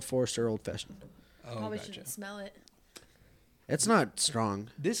Old Forester Old Fashioned. Oh, Probably gotcha. shouldn't smell it. It's not strong.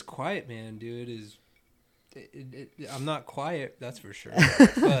 This quiet man, dude, is. I'm not quiet, that's for sure.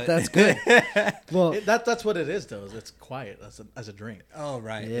 But That's good. Well, That's what it is, though. Is it's quiet as a drink. Oh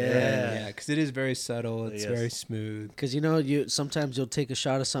right, Yeah. yeah, because it is very subtle. It's Yes. very smooth. because you sometimes you'll take a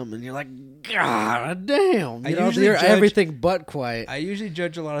shot of something and you're like, God damn! I You know, usually you're judge- everything but quiet. I usually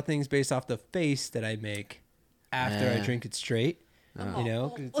judge a lot of things based off the face that I make after I Yeah. drink it straight. You know,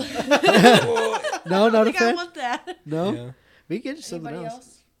 'cause it's No, not a I think I fan. want that. No, you know. we can get you something Anybody else.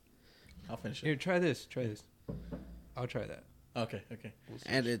 else? I'll finish Here, it. try this. I'll try that. Okay.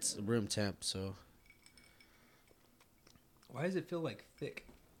 And it's room temp, so Why does it feel like thick?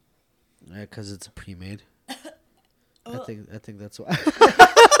 because it's a pre-made. I Ugh. think that's why.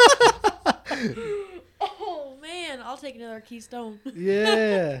 Oh man, I'll take another Keystone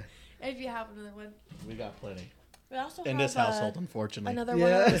Yeah. if you have another one. We got plenty We also in have this household, unfortunately. another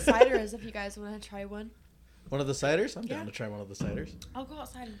Yeah. one of the ciders if you guys want to try one. One of the ciders. I'm Yeah. down to try one of the ciders. I'll go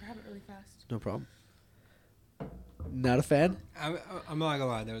outside and grab it really fast. No problem. Not a fan. I'm not gonna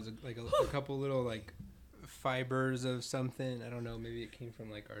lie. There was a couple little like fibers of something. I don't know. Maybe it came from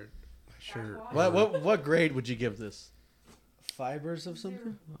like our shirt. What grade would you give this? Fibers of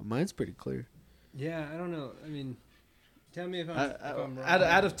something. Mine's pretty clear. Yeah, I don't know. I mean, tell me if I'm wrong.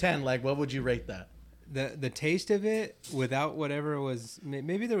 Out of 10, like what would you rate that? The taste of it without whatever was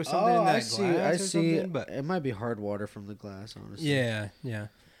maybe there was something in that I see. glass I or see. something, but It might be hard water from the glass, honestly. yeah.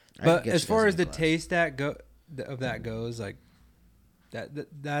 I But could get as you far guys as in the glass. taste of that goes, like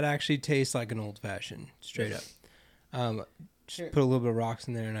that actually tastes like an old fashioned, straight up. Just Here. put a little bit of rocks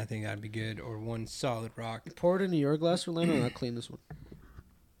in there, and I think that'd be good, or one solid rock. Pour it into your glass, Orlando, and I'll clean this one.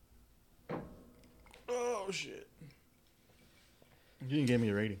 Oh shit! You didn't give me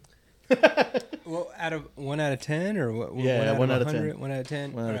a rating. Well, out of 1 out of 10, or what? Yeah, 1 out of 10. 100? 1 out of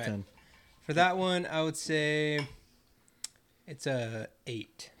 10. 1 out of Alright. 10. For that one, I would say it's a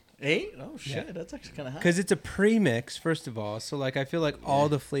 8. 8? Oh shit! Yeah. That's actually kind of high. Because it's a premix, first of all. So, like, I feel like all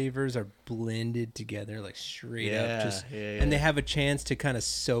the flavors are blended together, like, straight up. Just, yeah. And they have a chance to kind of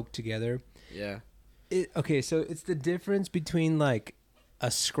soak together. Yeah. Okay, so it's the difference between, like, a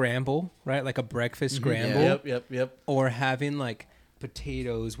scramble, right? Like a breakfast scramble. Yep. Or having, like,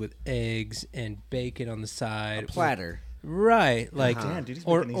 potatoes with eggs and bacon on the side. A platter. Right. Like, Damn, dude, he's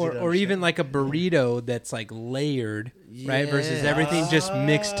or, making it easy or, to or even understand. like a burrito that's, like, layered, right? Versus Yeah. everything just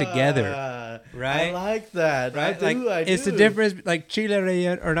mixed together. Right? I like that. Right, I do. it's the difference, like chile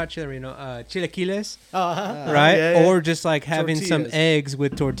relleno, or not chile relleno, chilaquiles, Uh-huh. right? Yeah. Or just like having some Tortillas. eggs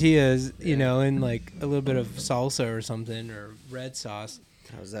with tortillas, you know, and like a little bit of salsa or something, or red sauce.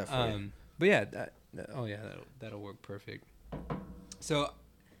 How's that for you? But yeah, that'll work perfect. So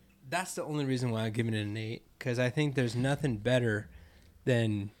that's the only reason why I'm giving it an 8, because I think there's nothing better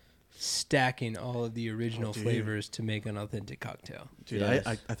than stacking all of the original dude. flavors to make an authentic cocktail. Dude, Yes.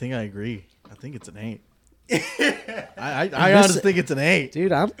 I think I agree. I think it's an 8. I This- honestly think it's an 8.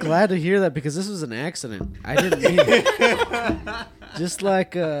 Dude, I'm glad to hear that because this was an accident. I didn't mean it. Just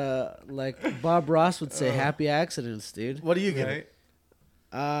like Bob Ross would say, happy accidents, dude. What do you give it?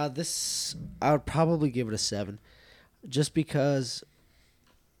 This I would probably give it a 7, just because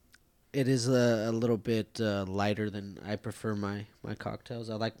it is a little bit lighter than I prefer my cocktails.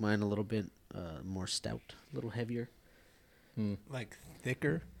 I like mine a little bit more stout, a little heavier. Like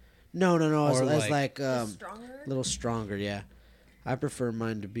thicker. No. It's Or like Stronger? a little stronger. Yeah, I prefer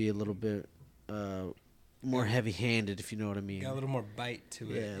mine to be a little bit more heavy-handed, if you know what I mean. Got a little more bite to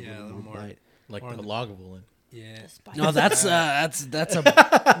Yeah, it. a little more bite. Like Or the the- Lagavulin. Yeah. The spice. No, that's that's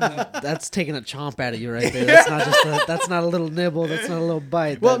taking a chomp out of you right there. That's not just that's not a little nibble. That's not a little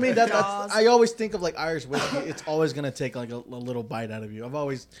bite. Well, I That- mean, that's Jaws. I always think of like Irish whiskey. It's always gonna take like a little bite out of you. I've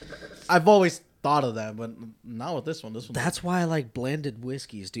always thought of that, but not with this one. This one. that's why I like blended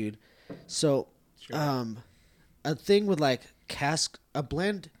whiskeys, dude. So, a thing with like a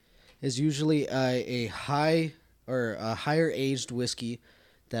blend is usually a high or a higher aged whiskey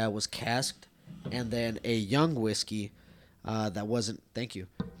that was casked and then a young whiskey that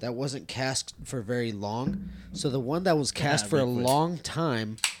wasn't casked for very long. So the one that was cast for a liquid. long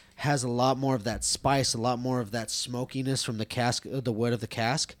time has a lot more of that spice, a lot more of that smokiness from the cask, the wood of the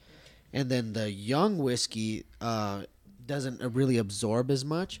cask, and then the young whiskey doesn't really absorb as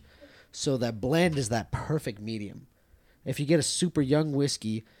much. So that blend is that perfect medium. If you get a super young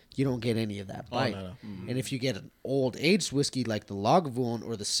whiskey, you don't get any of that bite. no. Mm-hmm. And if you get an old aged whiskey like the Lagavulin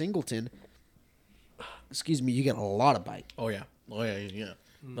or the Singleton, you get a lot of bite. Oh yeah. The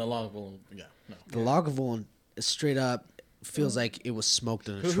Lagavulin, yeah. No. The Lagavulin is straight up feels like it was smoked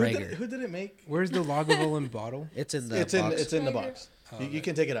in a Traeger. Who did it make? Where's the Lagavulin bottle? It's in the It's box. in the box. You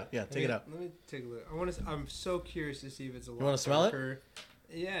can take it out. Yeah, take it out. Let me take a look. I'm so curious to see if it's a lot. You wanna smell it? darker.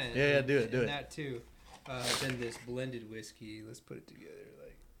 Yeah. Yeah, do it. That too. Then this blended whiskey. Let's put it together.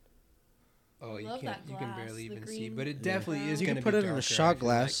 Like, oh, you Love can't. that You can glass, barely the even see, green but it definitely is You going can to put be it in a darker, I shot feel like.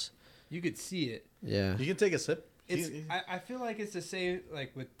 glass. You could see it. Yeah. You can take a sip. I feel like it's the same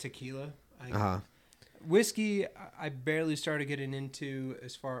like with tequila. Uh-huh. Whiskey, I barely started getting into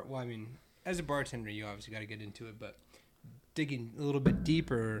as far. Well, I mean, as a bartender, you obviously got to get into it, but digging a little bit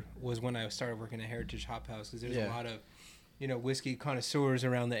deeper was when I started working at Heritage Hop House because there's a lot of, whiskey connoisseurs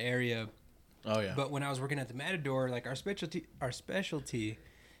around the area. Oh yeah. But when I was working at the Matador, like our specialty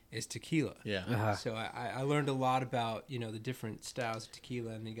is tequila. Yeah. Uh-huh. So I learned a lot about, the different styles of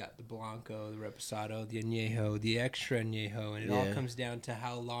tequila, and you got the Blanco, the Reposado, the Añejo, the Extra Añejo, and it all Yeah. comes down to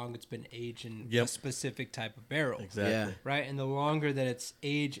how long it's been aged in Yep. a specific type of barrel. Exactly. Yeah. Right? And the longer that it's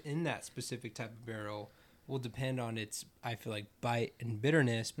aged in that specific type of barrel will depend on its, I feel like, bite and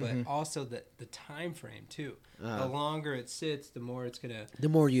bitterness, but also the time frame, too. The longer it sits, the more it's going to The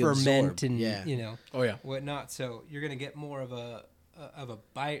more you ferment absorb. and, Yeah. Oh yeah. whatnot. So you're going to get more of a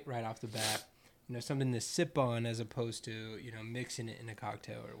bite right off the bat, something to sip on as opposed to, mixing it in a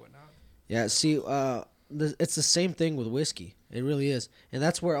cocktail or whatnot. Yeah, see, it's the same thing with whiskey. It really is, and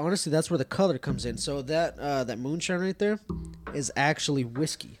that's where the color comes in. So that moonshine right there is actually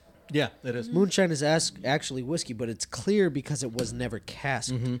whiskey. Yeah, it is. Moonshine is actually whiskey, but it's clear because it was never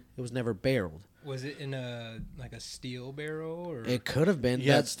casked. It was never barreled. Was it in a steel barrel or? It could have been.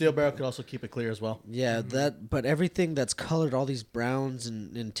 Yeah, That's steel barrel could also keep it clear as well. yeah. But everything that's colored, all these browns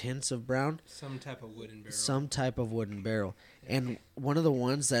and tints of brown, Some type of wooden barrel. some type of wooden barrel. And one of the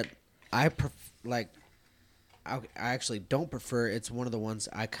ones that I actually don't prefer. It's one of the ones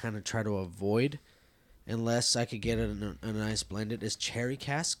I kind of try to avoid, unless I could get it in a nice blended. Is cherry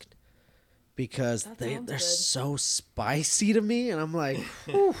casked, because That they're sounds good. so spicy to me, and I'm like,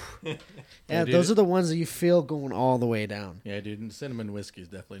 whew. Yeah, dude. those are the ones that you feel going all the way down. Yeah, dude. Cinnamon whiskey is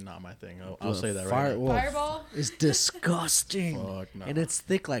definitely not my thing. I'll say that Fire- right now. well, Fireball? It's disgusting, Fuck no. and it's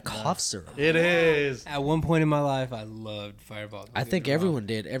thick like cough syrup. It is. At one point in my life, I loved Fireball. I think everyone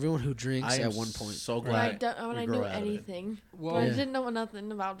did. Everyone who drinks I am at one point. so When glad. when we I grow knew out of it. anything. Well, But I Yeah. didn't know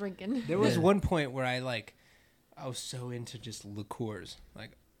nothing about drinking. there was Yeah. one point where I was so into just liqueurs,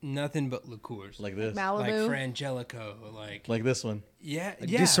 like nothing but liqueurs, Like this. like Malibu. Frangelico, Like this one. yeah, Like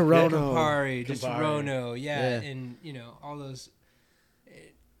yeah, Di Serono. Campari, Di Campari. Serono, yeah, Yeah. and all those.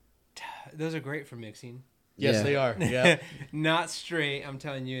 Those are great for mixing. Yes, Yeah. they are. Yeah. Not straight, I'm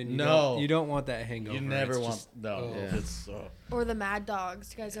telling you. And No. you don't want that hangover. You never It's want. just- No. oh. It's. Or the Mad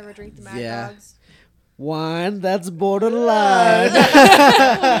Dogs. You guys ever drink the Mad Yeah. Dogs? Wine that's borderline.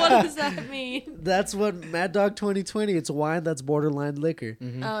 What does that mean? That's what Mad Dog 2020. It's wine that's borderline liquor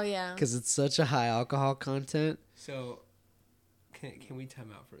Mm-hmm. Oh, yeah. because it's such a high alcohol content. So, can we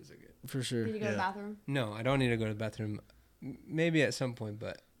time out for a second? For sure. Need to go to Yeah. the bathroom? No, I don't need to go to the bathroom. Maybe at some point,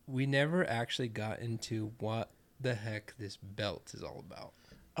 but we never actually got into what the heck this belt is all about.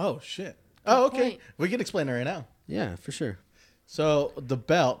 Oh shit. Oh, okay. point. We can explain it right now. Yeah, for sure. So the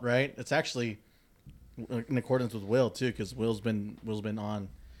belt, right? It's actually in accordance with Will too, because Will's been on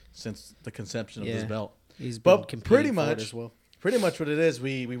since the conception of this Yeah. belt. He's been But competing pretty for it much, as well. pretty much what it is,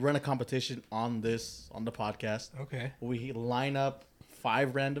 we run a competition on the podcast. Okay. We line up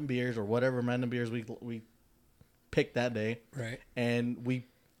 5 random beers or whatever random beers we pick that day, Right. and we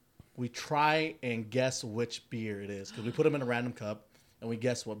try and guess which beer it is because we put them in a random cup and we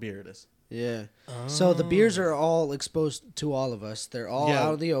guess what beer it is. Yeah. So the beers are all exposed to all of us. They're all Yeah.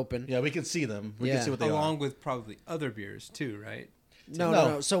 out in the open. Yeah, we can see them. We Yeah. can see what they Along are. with probably other beers too, right?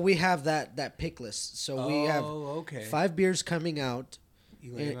 No. So we have that pick list. So we have okay. 5 beers coming out.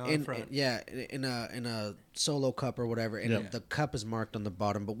 You lay them out in front. In a solo cup or whatever, and Yep. the cup is marked on the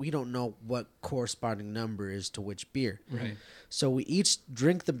bottom, but we don't know what corresponding number is to which beer. Right. So we each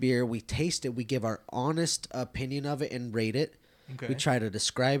drink the beer, we taste it, we give our honest opinion of it, and rate it. Okay. We try to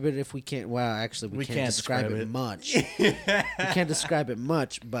describe it if we can't. Well, actually, we can't describe it much. We can't describe it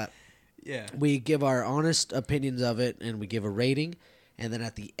much, but Yeah. We give our honest opinions of it, and we give a rating, and then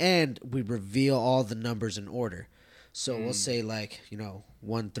at the end we reveal all the numbers in order. So we'll say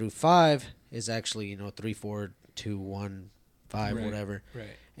 1 through 5 is actually 3, 4, 2, 1, 5, Right. whatever.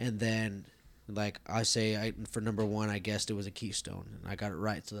 Right. And then I say for number 1 I guessed it was a Keystone, and I got it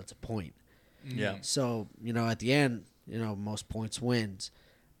right, so that's a point. Yeah. So at the end most points wins.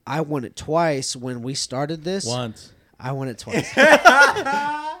 I won it twice when we started this. Once. I won it twice.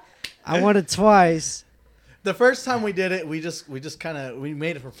 I won it twice. The first time we did it, we just kind of we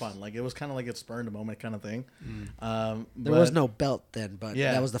made it for fun. Like it was kind of like a spur in the moment kind of thing. There was no belt then, but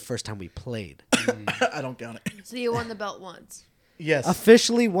Yeah. that was the first time we played. I don't count it. So you won the belt once. Yes.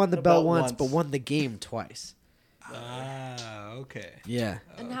 Officially won the The belt belt once, once. but won the game twice. Okay. Yeah.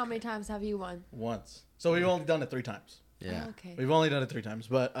 And how many times have you won? Once. So we've only done it 3 times. Yeah. Oh, okay. We've only done it 3 times,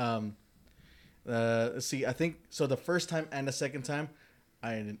 but see, I think so. The first time and the second time,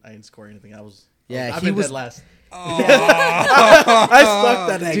 I didn't score anything. Yeah, I've he been was- dead last. Oh, I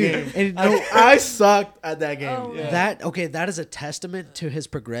sucked at that Dude, game. and I sucked at that game. Oh, Yeah. that is a testament to his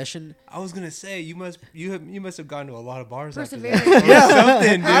progression. I was gonna say you must have gone to a lot of bars after Perseverance. that. Yeah.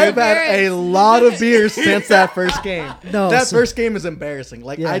 Something, dude. I've had a lot of beers since that first game. No, that so- first game is embarrassing.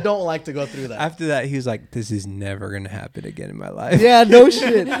 Like Yeah. I don't like to go through that. After that, he was like, "This is never gonna happen again in my life." Yeah, no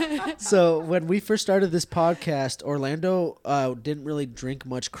shit. So when we first started this podcast, Orlando didn't really drink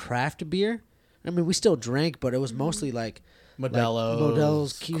much craft beer. I mean, we still drank, but it was mostly like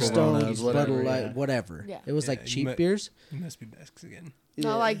Modelo's, Keystones, Coronas, Bud whatever, Light, yeah. whatever. Yeah. It was Yeah, like you cheap might- beers. You must be Mexican.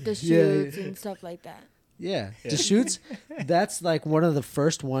 Not like the Yeah. shoots and stuff like that. Yeah, Yeah. Deschutes. That's like one of the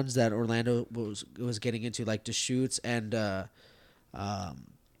first ones that Orlando was getting into, like Deschutes and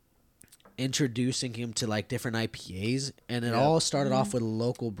introducing him to like different IPAs, and it Yeah. all started off with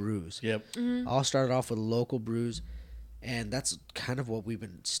local brews. Yep. All started off with local brews, and that's kind of what we've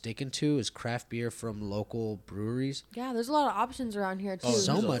been sticking to is craft beer from local breweries. Yeah, there's a lot of options around here too. Oh,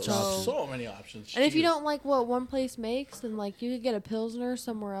 So there's much so, options. So many options. And if you Jeez. don't like what one place makes, then like you could get a Pilsner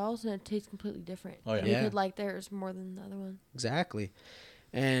somewhere else and it tastes completely different. Oh, yeah. You Yeah. could like theirs more than the other one. Exactly,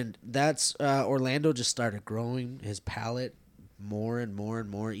 and that's Orlando just started growing his palate more and more and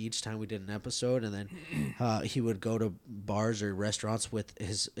more each time we did an episode, and then he would go to bars or restaurants with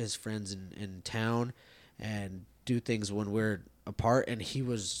his friends in town and do things when we're apart, and he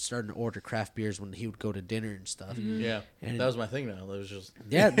was starting to order craft beers when he would go to dinner and stuff. Yeah, And that was my thing. Now that was just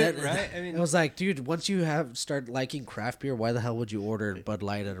Yeah, that, Right? I mean- it was like, dude, once you start liking craft beer, why the hell would you order Bud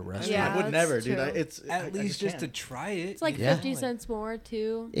Light at a restaurant? Yeah, I would that's never, dude. true. It's I At least just to can't. try it. It's like Yeah. 50 cents more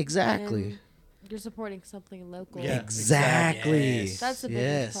too. Exactly. and you're supporting something local. Yeah. Exactly. Yes. That's the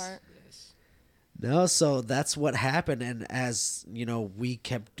biggest Yes. part. No, so that's what happened, and as we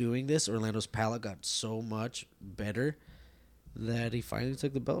kept doing this, Orlando's palate got so much better that he finally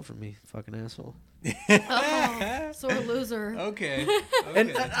took the belt from me. Fucking asshole. Oh, sore loser. Okay.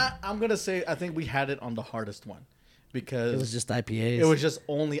 And I'm gonna say I think we had it on the hardest one because It was just IPAs. it was just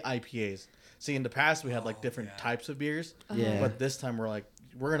only IPAs. See, in the past we had like different types of beers, Yeah. but this time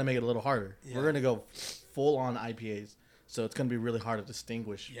we're gonna make it a little harder. Yeah. We're gonna go full on IPAs, so it's gonna be really hard to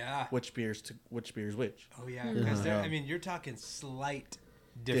distinguish Yeah. which beers which. Oh yeah, because Yeah. I mean, you're talking slight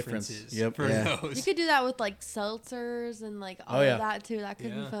Difference. differences Yep. for Yeah. those. You could do that with like seltzers and like all Oh, yeah. of that too. That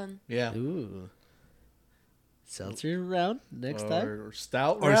could Yeah. be fun. Yeah. Ooh. Seltzer round next time? Or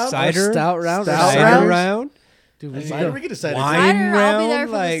stout Or round? cider. Stout round? Stout Cider round? round. Dude, we Cider, go- we could decide. Wine Cider, I'll be there round,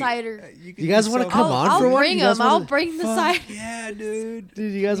 for the like, cider. could You guys do wanna so come much. on I'll for one? bring You guys them. I'll wanna- bring the Fuck cider. yeah, dude.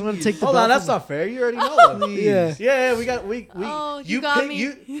 Dude, you guys want to take the Hold on, belt that's from not fair. You already know them. Yeah. Yeah, we got we Oh, you you got pick,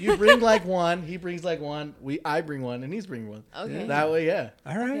 me. you bring like one, he brings like one, I bring one and he's bringing one. Okay. That way, yeah.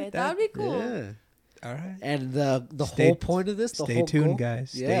 All right. Okay, that would be cool. Yeah. All right. And the Stay- whole point of this, the Stay whole tuned, goal,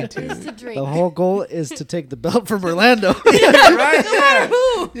 guys. Stay Yeah. tuned. Is to drink. The whole goal is to take the belt from Orlando. right? Yeah.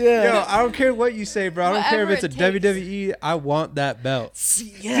 Who? Yo, I don't care what you say, bro. I don't care if Whatever it's a it takes. WWE. I want that belt.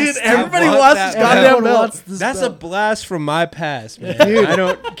 Yes, Dude, everybody I want wants that this belt. goddamn Everyone belt. wants this That's belt. a blast from my past, man. Dude. I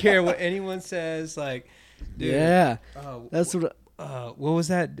don't care what anyone says. Like, dude, Yeah, oh, that's what. what was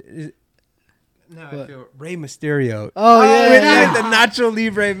that? No, I What? feel Rey Mysterio. Oh When he yeah, had the Nacho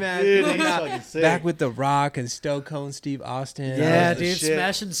Libre match. Dude, Back- he's fucking sick. Back with The Rock and Stone Cold Steve Austin. yeah, was the dude, shit.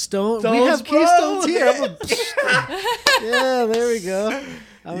 smashing stone. We Stones, have bro. Keystones here. Yeah, there we go.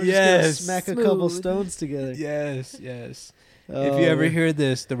 I'm just Yes. gonna smack a couple Smooth. stones together. Yes, yes. Oh, If you ever man. hear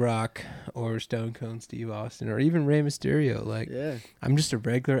this, The Rock or Stone Cold Steve Austin or even Rey Mysterio, like, Yeah. I'm just a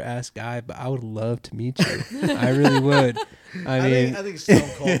regular ass guy, but I would love to meet you. I really would. I mean, I think Stone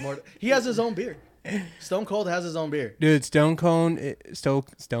Cold more. He has his own beer. Stone Cold has his own beer. Dude, Stone Cold.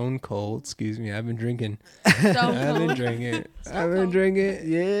 Excuse me. I've been drinking. I've been drinking.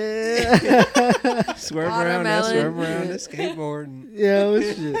 Yeah. Swerve around Watermelon. the skateboard. Yeah, it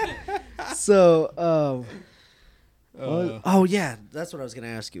was shit. So, oh yeah, that's what I was gonna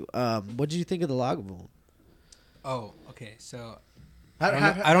ask you. What did you think of the Lagavulin? Oh, okay. So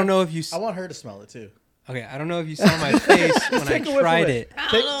I don't know if you. I want her to smell it too. Okay, I don't know if you saw my face when I tried it.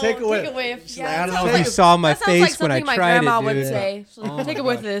 Take away. Yeah, I don't know if you saw my that sounds like face when I something my tried grandma it, would dude. say. She's like, Oh take my it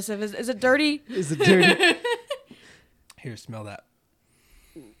with gosh. this. Is it dirty? Is it dirty? Here, smell that.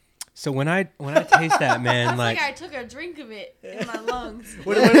 So when I taste that, man, It's like like I took a drink of it in my lungs.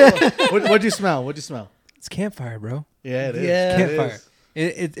 What'd you smell? What'd you smell? it's campfire, bro. Yeah, it is. Yeah. It Campfire.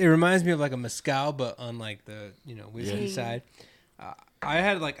 is. It reminds me of like a mezcal, but on like the whiskey Yeah. side. I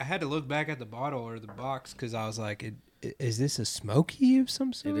had to look back at the bottle or the box because I was like, is this a smoky of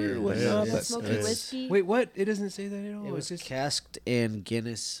some sort? is. or whatnot? Yeah, Yeah, But- smoky it's- whiskey. Wait, what? It doesn't say that at all. It was It's just- casked in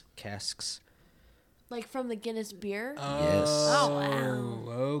Guinness casks. Like from the Guinness beer. Yes. Oh,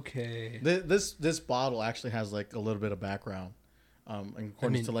 wow. okay. This bottle actually has like a little bit of background,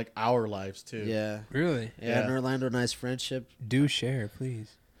 according to like our lives too. Yeah. Really? Yeah, Yeah. an Orlando Nice friendship. Do share,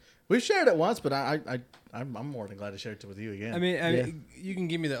 please. We shared it once, but I'm more than glad to share it with you again. I mean, you can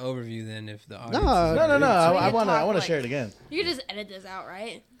give me the overview then if the audience. No, no. So I you want talk, to like- share it again. You can just edit this out,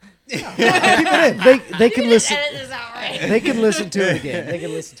 right? They You can can just listen. edit this out, right? They can listen to it again. They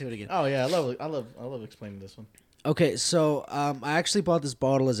can listen to it again. Oh yeah, I love explaining this one. Okay, so I actually bought this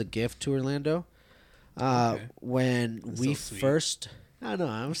bottle as a gift to Orlando. Okay. When we so sweet. first, I know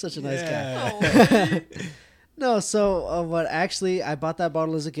I'm such a nice guy. Yeah. Oh. No, so what actually I bought that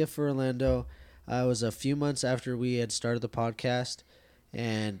bottle as a gift for Orlando. It was a few months after we had started the podcast,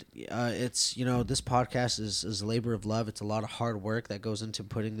 and it's this podcast is a labor of love. It's a lot of hard work that goes into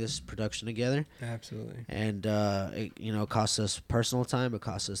putting this production together, Absolutely. and it costs us personal time. It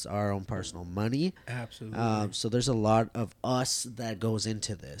costs us our own personal money. Absolutely. So there's a lot of us that goes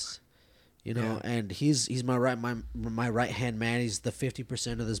into this, Yeah. and he's my right hand man. He's the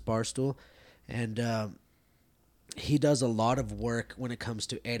 50% of this bar stool, and he does a lot of work when it comes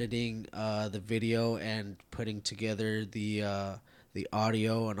to editing the video and putting together the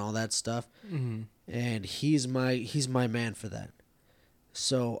audio and all that stuff. Mhm. And he's my man for that.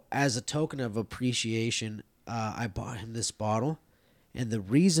 So as a token of appreciation, I bought him this bottle, and the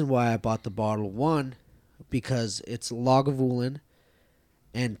reason why I bought the bottle, one, because it's Lagavulin,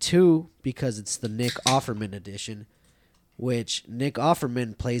 and two, because it's the Nick Offerman edition, which Nick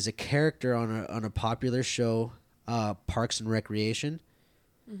Offerman plays a character on a popular show, Parks and Recreation.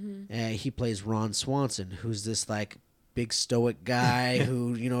 He plays Ron Swanson, who's this like big stoic guy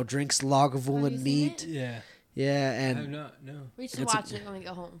who drinks Have Lagavulin you seen neat. it? Yeah. Yeah, I have and not. No. We should It's a- watch it when we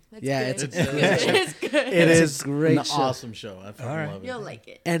go home. It's Yeah, good. it's a great show. It's good. It It's a is great an show. awesome show. I fucking All right. love it. You'll like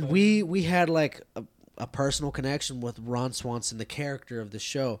it. and we had like a personal connection with Ron Swanson, the character of the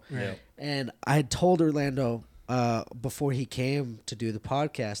show. Yeah. And I had told Orlando before he came to do the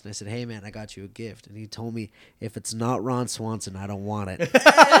podcast, and I said, "Hey man, I got you a gift." And he told me, "If it's not Ron Swanson, I don't want it."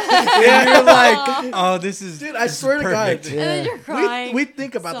 And you're like, oh, this is. Dude, I this is swear to God, perfect. And then you're crying. we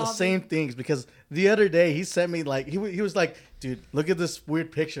think about the sobbing. same things because the other day he sent me like he was like, dude, look at this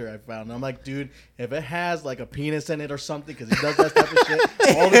weird picture I found. And I'm like, dude, if it has like a penis in it or something, because he does that type of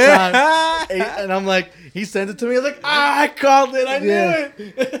shit all the time. And I'm like, he sent it to me. I was like, I called it. I Yeah.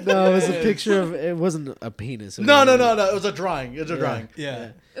 knew it. No, it was a picture of. It wasn't a penis. It No. was- It was a drawing. It was a drawing.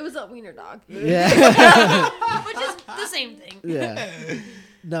 Yeah. It was a wiener dog, Yeah. which is the same thing. Yeah.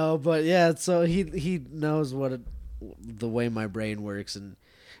 No, but yeah. So he knows the way my brain works, and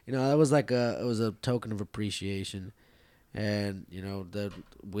that was like it was a token of appreciation, and the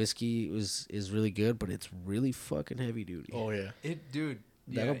whiskey is really good, but it's really fucking heavy duty. Oh yeah. Dude.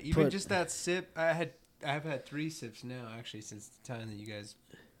 Yeah. That'll Even put- just that sip, I've had 3 sips now actually since the time that you guys,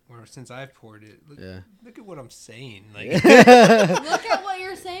 or since I've poured it. Yeah. Look at what I'm saying. Like. Look at what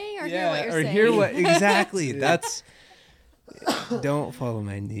you're saying, or hear what you're or saying. hear what exactly. That's. Don't follow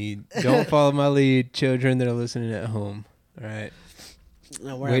my lead. Don't follow my lead, children that are listening at home. All right.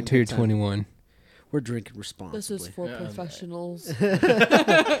 No, we're having Wait a till you're good time. 21. We're drinking responsibly. This is for Yeah. professionals.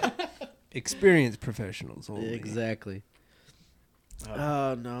 Experienced professionals only. Exactly.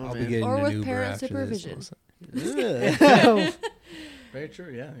 Oh no, I'll be man. getting Or an with Uber parent after supervision. this. Yeah. Very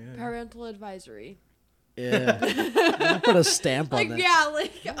true. Yeah. Parental advisory. Yeah. Put a stamp on Like that. yeah,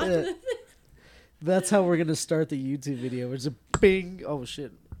 like Yeah. That's how we're gonna start the YouTube video. It's a bing. Oh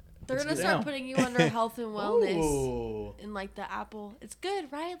shit. They're Let's gonna get start down. putting you under health and wellness Ooh. in like the apple. It's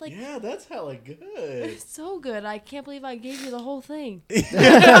good, right? Like Yeah, that's hella good. it's so good. I can't believe I gave you the whole thing.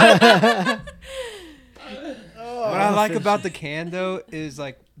 What I like about the can though is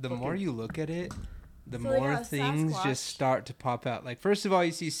like the more you look at it, the So they more got a things Sasquatch. just start to pop out. Like first of all,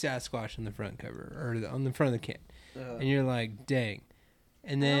 you see Sasquatch on the front cover or on the front of the can, and you're like, dang.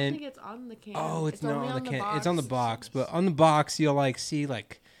 And I don't then think it's on the can. oh, it's not only on the can. box. It's on the box, but on the box you'll like see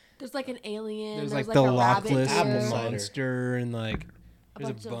like There's like an alien. there's There's like like the a rabbit Loch Apple Ness here, cider. monster and like a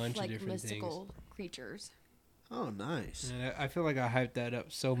there's bunch, a bunch of, of different things. mystical creatures. Oh, nice. And I feel like I hyped that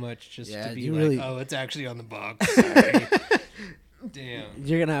up so much just Yeah, to be you like, really- oh, it's actually on the box. Sorry. Damn.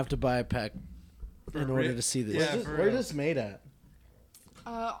 You're gonna have to buy a pack For in order real? to see this. Yeah, Where's for where's real. this made at?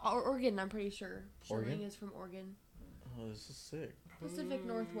 Oregon, I'm pretty sure. Oregon? Shilling is from Oregon. Oh, this is sick. Pacific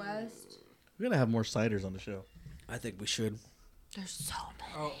Northwest. We're gonna have more ciders on the show. I think we should. There's so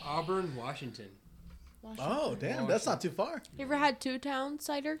many. Oh, Auburn, Washington. Oh, damn, that's not too far. You ever had Two Town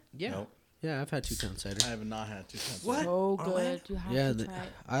cider? Yeah. Nope. Yeah, I've had 2 Town cider. I have not had 2 times. What? So Oh, good. You have Yeah, to try it.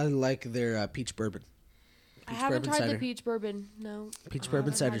 I like their peach bourbon. I Peach haven't bourbon tried cider. the peach bourbon. No. Peach I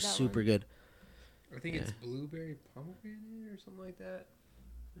bourbon haven't cider's tried that super one. good. I think it's blueberry pomegranate or something like that.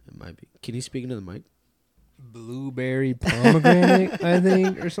 It might be. Can you speak into the mic? Blueberry pomegranate, I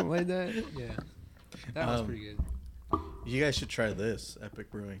think, or something like that. Yeah, that was pretty good. You guys should try this,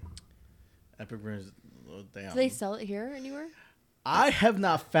 Epic Brewing. Epic Brewing is, oh, damn. Do they sell it here anywhere? I have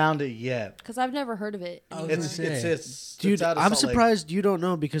not found it yet. Because I've never heard of it. I was anywhere. It's gonna say. it's Dude, out of I'm Salt Lake. surprised you don't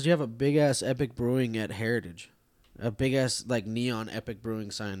know because you have a big ass Epic Brewing at Heritage. A big ass like neon Epic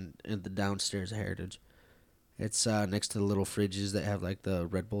Brewing sign in the downstairs at Heritage. It's next to the little fridges that have like the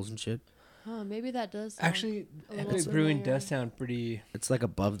Red Bulls and shit. Huh, maybe that does. sound Actually, a little Epic Brewing familiar. does sound pretty. It's like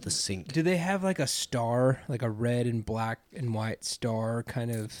above the sink. Do they have like a star, like a red and black and white star, kind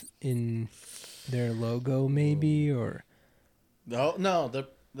of in their logo, maybe, or? No, the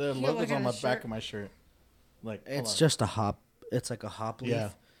Here, logo's look at on my his back shirt. of my shirt. Like hold It's on. just a hop. It's like a hop leaf. Yeah.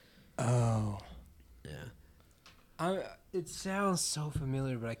 Oh, Yeah. it sounds so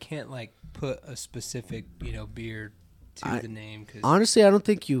familiar, but I can't like put a specific, beer to I- the name because. Honestly, I don't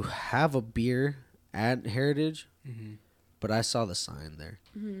think you have a beer at Heritage, Mhm. but I saw the sign there.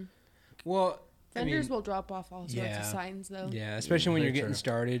 Well, Vendors will drop off all sorts yeah. of signs, though. Yeah, especially when very you're getting true.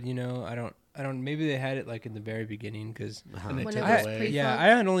 started, I don't. Maybe they had it like in the very beginning because. And they When took it it was away. pre-funk. Yeah, I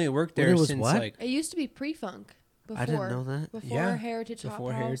had only worked When there it was since what? like It used to be pre-funk before. I didn't know that. Before Yeah, Heritage Hop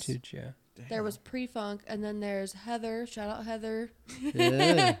before House. Heritage. Yeah. There was pre-funk, and then there's Heather. Shout out Heather.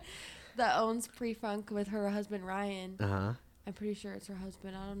 Yeah. That owns pre-funk with her husband Ryan. Uh huh. I'm pretty sure it's her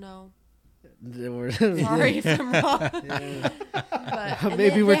husband. I don't know. Sorry. Sorry if I'm wrong. But, and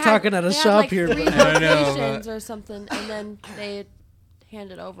Maybe they we're had- talking at a they had, shop like, here, 3 but- I don't know, locations or something, and then they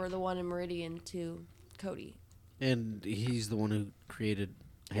handed over the one in Meridian to Cody. And he's the one who created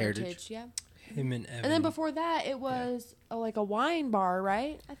Heritage. Yeah. Him and Evan. And then before that, it was like a wine bar,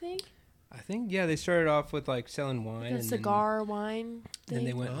 right? I think. I think they started off with like selling wine Like a and cigar wine. Then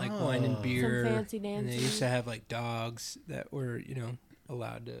they thing. went like wine and Oh. beer. Some fancy and they dancy. used to have like dogs that were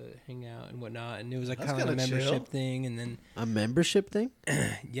allowed to hang out and whatnot. And it was like That's kind of a kinda membership chill. thing. And then A membership thing?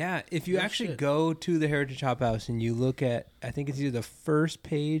 yeah, if you Oh, actually shit. go to the Heritage Hop House and you look at, I think it's either the first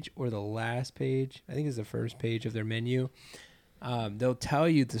page or the last page. I think it's the first page of their menu. They'll tell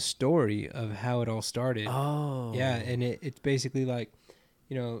you the story of how it all started. Oh. Yeah, and it's basically like,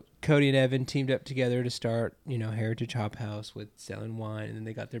 Cody and Evan teamed up together to start, Heritage Hop House with selling wine, and then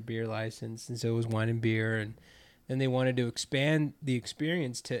they got their beer license, and so it was wine and beer, and then they wanted to expand the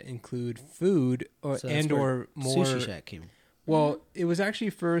experience to include food So that's where or more. Sushi Shack came. Well, it was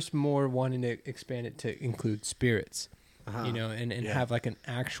actually first more wanting to expand it to include spirits, Uh-huh. and Yeah. have like an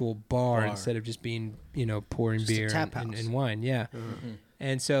actual bar Bar. instead of just being, pouring Just a beer tap and house. wine. Yeah. Mm-hmm.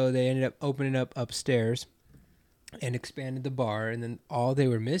 And so they ended up opening up upstairs and expanded the bar. And then all they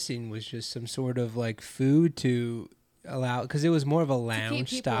were missing was just some sort of like food to allow, because it was more of a to keep lounge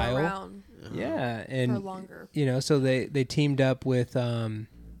people style. around Yeah. for And, longer. so they teamed up with, oh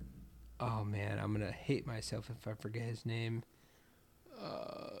man, I'm going to hate myself if I forget his name.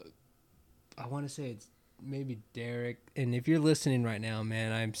 I want to say it's maybe Derek. And if you're listening right now,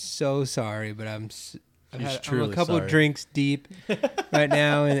 man, I'm so sorry, but I'm He's a truly couple sorry. of drinks deep right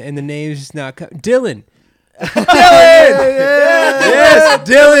now, and the name's just not Dylan. Yes,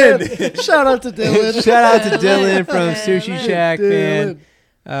 Dylan. Shout out to Dylan. Shout out to Dylan from Dylan. Sushi Shack, man.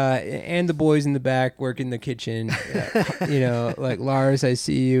 Dylan. And the boys in the back working the kitchen. Like Lars, I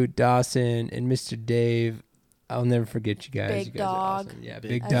see you, Dawson, and Mr. Dave. I'll never forget you guys. Big you guys are Dog. awesome. Yeah,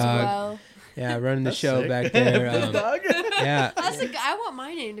 Big Big As Dog. well. Yeah, running the That's show sick. back there. Big dog. Yeah. I want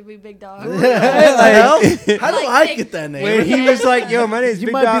my name to be Big Dog. How do I Like, get that name? When he was like, "Yo, my name's You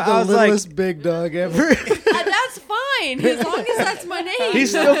Big might Dog," be I the was like, littlest big dog ever. That's fine, as long as that's my name. He's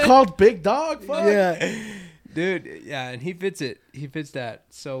still called Big Dog. Fuck. yeah. "Dude, yeah," and he fits it. He fits that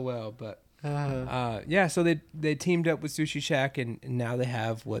so well. But yeah, so they teamed up with Sushi Shack, and now they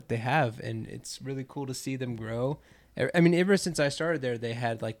have what they have, and it's really cool to see them grow. I mean, ever since I started there, they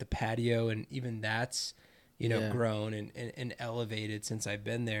had like the patio, and even that's, Yeah. grown and elevated since I've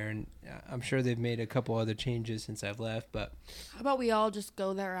been there. And I'm sure they've made a couple other changes since I've left. But How about we all just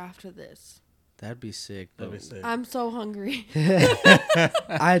go there after this? That'd be sick. That'd be sick. I'm so hungry.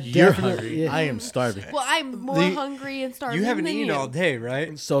 I You're definitely. hungry. Yeah. I am starving. Well, I'm more The- hungry and starving you haven't than eaten you. all day,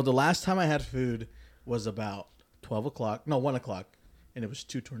 right? So the last time I had food was about 12 o'clock. No, 1 o'clock. And it was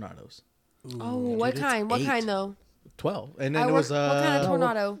 2 tornadoes. Oh, what it's kind? What 8. kind though? 12. And then I it work, was what kind of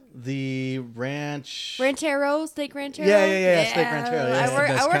tornado? the ranch. Ranchero, steak ranchero. Yeah, steak ranchero, yeah. I It's the work.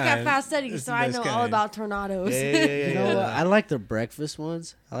 best I work at kind. Fast Eddie, It's so the I best know all kind. about tornadoes. You know what? I like the breakfast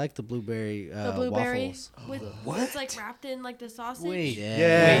ones. I like the blueberry The blueberry waffles. with What? it's like wrapped in like the sausage. Wait,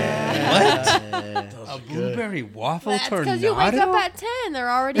 Yeah. a blueberry waffle That's tornado? because you wake up at 10. They're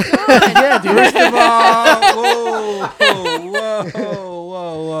already gone. First of all,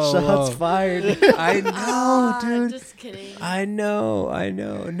 whoa. Shots fired. I know, dude. Just kidding. I know.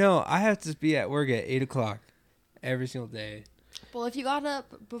 No, I have to be at work at 8 o'clock every single day. Well, if you got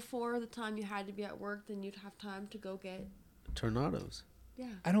up before the time you had to be at work, then you'd have time to go get. Tornadoes. Yeah.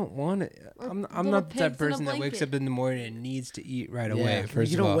 I don't want it. Or I'm little not the type of pigs in a person that wakes blanket. up in the morning and needs to eat right Yeah. away.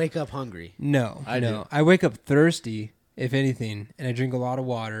 First you of don't all, wake up hungry. no, I do. I wake up thirsty, if anything, and I drink a lot of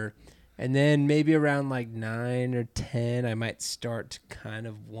water. And then maybe around like 9 or 10, I might start to kind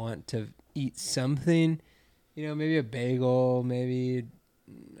of want to eat something. You know, maybe a bagel, maybe,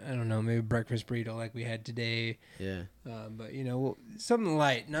 I don't know, maybe a breakfast burrito like we had today. Yeah. But, something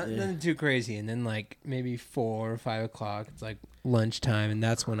light, Yeah. nothing too crazy. And then like maybe 4 or 5 o'clock, it's like lunchtime. And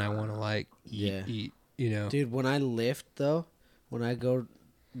that's when I want to like Yeah. eat, Dude, when I lift though, when I go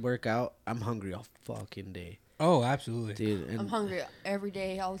work out, I'm hungry all fucking day. Oh, absolutely. Dude, and I'm hungry every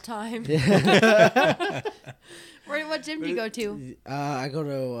day, all the time. What gym do you go to? I go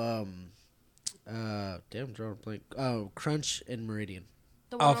to damn, I'm drawing a blank. Crunch and Meridian.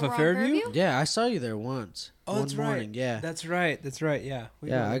 The one Off over of on Fairview? Yeah, I saw you there once. Oh, one that's morning. right. Yeah. That's right. Yeah.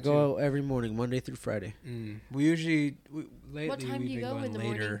 Yeah, I there, go every morning, Monday through Friday. too. We usually lately What time do we've you been go going in the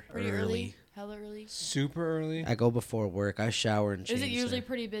morning? later, Pretty early. early. Hella early. super early. I go before work. I shower and change. Is it usually there.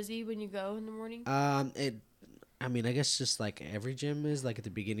 pretty busy when you go in the morning? I mean, I guess just like every gym is like at the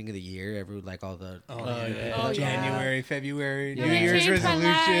beginning of the year, every like all the yeah. Oh, yeah. January, February, Yeah. New They Year's changed my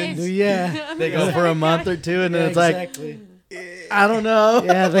resolutions. life. yeah. They go for a month or two, and then it's like, exactly. I don't know.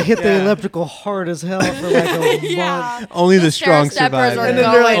 Yeah, they hit the Yeah. elliptical hard as hell for like a month, Yeah. Only the, The strong stair-steppers survive. are And then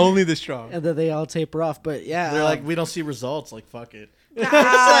they're going. like- only the strong. and then they all taper off. But yeah, They're like, we don't see results. Like, fuck it. It's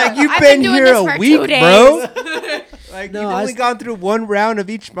like you've I've been, been doing here this a for week, 2 bro. Like No, you've I only s- gone through one round of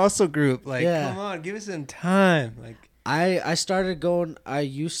each muscle group. Like, Yeah. come on, give us some time. Like, I started going. I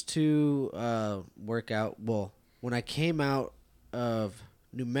used to work out. Well, when I came out of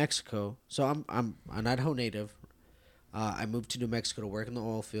New Mexico, so I'm an Idaho native. I moved to New Mexico to work in the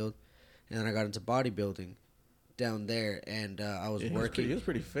oil field, and then I got into bodybuilding down there, and I was He working. was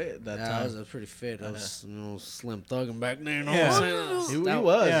pretty fit at that Yeah, time. I was pretty fit. I was slim thugging back then. You know Yeah. what I'm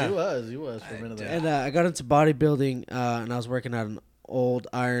saying? He was for a minute there. And I got into bodybuilding, and I was working at an old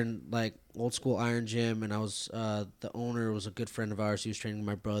school iron gym, and I was the owner was a good friend of ours. He was training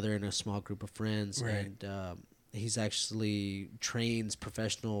my brother and a small group of friends, Right. and he's actually trains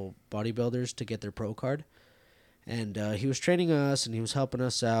professional bodybuilders to get their pro card. And he was training us, and he was helping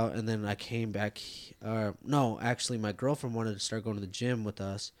us out. And then I came back. No, actually, my girlfriend wanted to start going to the gym with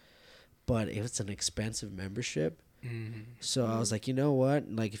us, but it's an expensive membership. So I was like, you know what?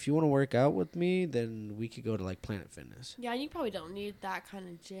 Like, if you want to work out with me, then we could go to like Planet Fitness. Yeah, and you probably don't need that kind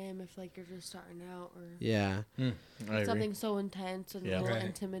of gym if like you're just starting out or Yeah, I agree. something so intense and Yeah. a little Right.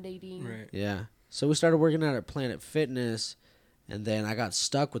 intimidating. right. yeah. So we started working out at Planet Fitness, and then I got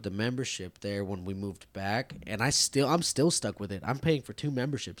stuck with the membership there when we moved back, and I'm still stuck with it. I'm paying for 2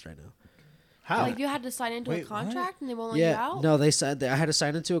 memberships right now. How? Like you had to sign into Wait, a contract and they won't let Yeah, you out. no, they said that I had to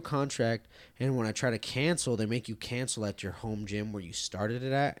sign into a contract, and when I try to cancel, they make you cancel at your home gym where you started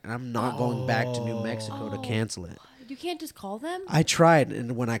it at, and I'm not going back to New Mexico to Oh. cancel it. You can't just call them. I tried,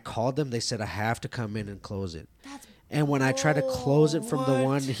 and when I called them, they said I have to come in and close it. That's And when I tried to close it from the What?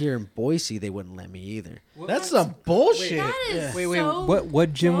 one here in Boise, they wouldn't let me either. That's some bullshit. that is Wait, so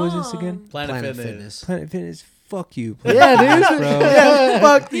what gym was this again? dumb. Planet Fitness. Planet Fitness. fuck you. Yeah, dude. bro. Yeah,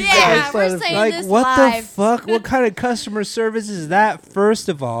 fuck these Yeah, guys. we're saying Like, this what live. the fuck? What kind of customer service is that, first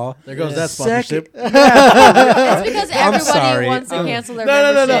of all? There goes that Second- sponsorship. It's because everybody sorry. wants to cancel their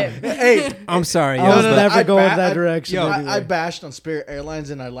No. membership. Hey, I'm sorry, I yo, was but never going ba- that I- direction. yo, anyway. I bashed on Spirit Airlines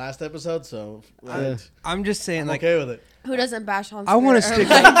in our last episode, so I'm just saying, I'm like, okay with it. Who doesn't bash on I want to Spirit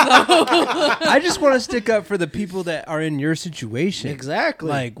stick Airlines, up. though? I just want to stick up for the people that are in your situation. Exactly.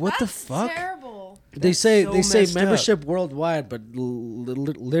 Like, what the That's fuck? terrible. they say so they say messed up. membership worldwide, but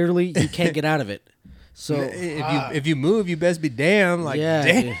literally you can't get out of it. So if you move, you best be damn. Like,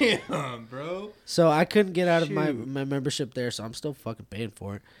 Yeah, damn, bro. so I couldn't get out of my Shoot. membership there, so I'm still fucking paying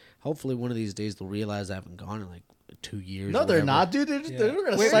for it. Hopefully one of these days they'll realize I haven't gone in like 2 years. No, or they're whatever. not, dude. They're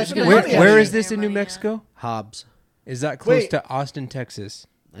gonna Where, siphon the where- money out where of is you. this in New Money, yeah. Mexico? Hobbs. Is that close Wait. to Austin, Texas?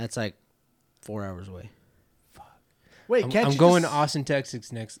 That's like 4 hours away. Wait, I'm, can't I'm you going just- to Austin,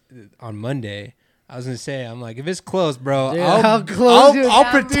 Texas next on Monday. I was gonna say, I'm like, if it's close, bro, Dude, I'll, how close you- I'll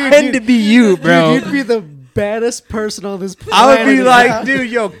Yeah, pretend dude. to be you, bro. Dude, you'd be the baddest person on this planet. I would be if like, that- dude,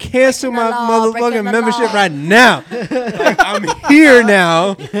 yo, cancel my Breaking the law, breaking motherfucking the membership law. right now. Like, I'm here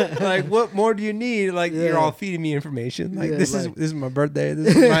now. Like, what more do you need? Like, you're Yeah. all feeding me information. Like, Yeah, this like- is my birthday.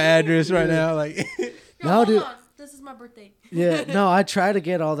 This is my address right now. Like, No, hold dude. on. This is my birthday. Yeah, no, I tried to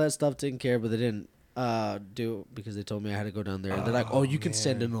get all that stuff taken care of, but they didn't do it because they told me I had to go down there. They're like, oh, you can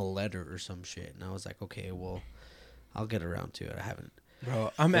send in a letter or some shit. And I was like, okay, well, I'll get around to it. I haven't.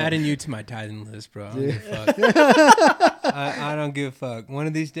 bro, I'm adding you to my tithing list, bro. I don't give a fuck. I don't give a fuck. One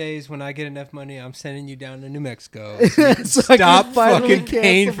of these days, when I get enough money, I'm sending you down to New Mexico. So I can Stop finally fucking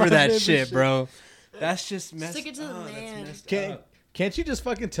paying cancel for my that membership. shit, bro. That's just messed Stick it to the up. That's man. messed Can't, up. can't you just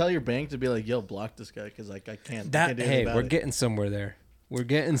fucking tell your bank to be like, yo, block this guy because like I can't. I That can't do anything hey, about we're it. getting somewhere there. We're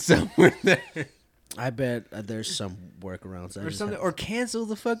getting somewhere there. I bet there's some workarounds. I Or just something, have- or cancel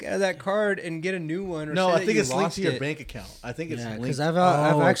the fuck out of that card and get a new one. Or No, say I that think you it's linked lost to your it. bank account. I think it's Yeah, linked. because I've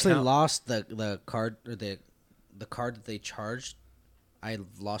Oh, actually account. lost the card or the card that they charged. I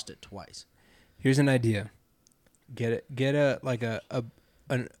lost it twice. Here's an idea. Get a like a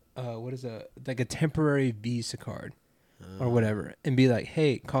what is like a temporary Visa card or whatever, and be like,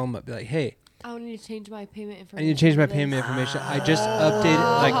 hey, call them up, be like, hey, I need to change my payment I information. need to change my for this. payment information. I just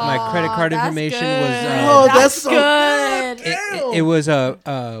updated like my credit card That's information good. was. Oh, that's so good. It was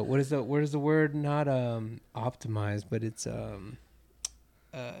what is the word? Not optimized, but it's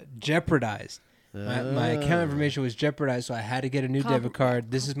jeopardized. My account information was jeopardized, so I had to get a new debit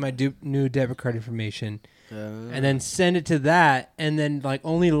card. This is my new debit card information, and then send it to that, and then like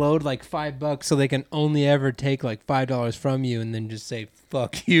only load like $5, so they can only ever take like $5 from you, and then just say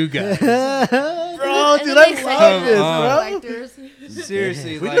fuck you guys. Bro, And dude, then I they say love this, on. bro. collectors.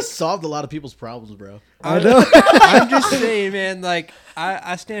 Seriously, We like, just solved a lot of people's problems, bro. I know, I'm just saying, man. Like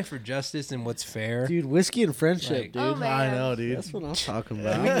I stand for justice and what's fair. dude. Whiskey and friendship, Like- dude. Oh, man. I know, dude. That's what I'm talking Can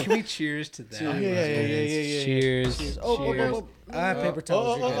we, about. can we cheers to that? Yeah, my yeah, friends? yeah. Cheers. Oh, Cheers. I have paper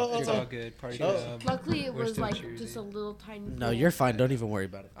towels. You're good. It's You're all good. good. Party Cheers. club. Luckily, it We're was still like cheersing. just a little tiny. No, pool. you're fine. Don't even worry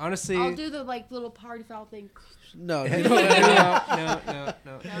about it. Honestly, I'll do the like little party foul thing. No, no, you no, don't. no.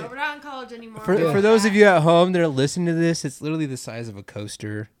 No, we're not in college anymore. For those of you at home that are listening to this, it's literally the size of a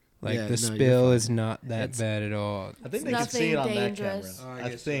coaster. Like Yeah, the no, you're spill fine. is not that bad at all. I think It's they can see it on nothing that dangerous. camera. Oh, I I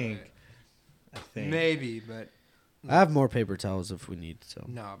guess think. you're I think. Maybe, but I have more paper towels if we need. So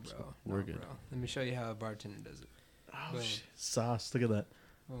nah, bro. We're Nah, good. Bro. Let me show you how a bartender does it. Oh, Boom. shit. Sauce. Look at that.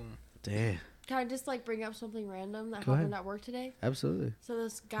 Boom. damn, Can I just like bring up something random that Go happened ahead. at work today? absolutely. So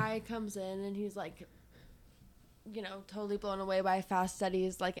this guy comes in and he's like, you know, totally blown away by fast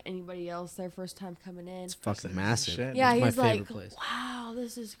studies like anybody else. Their first time coming in. It's fucking Shit. massive. Yeah, It's my he's like, favorite place. wow,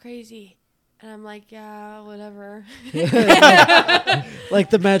 this is crazy. And I'm like, yeah, whatever. Like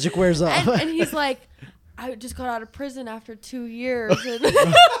the magic wears off. and he's like, I just got out of prison after 2 years. And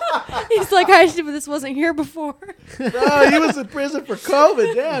he's like, this wasn't here before. Bro, he was in prison for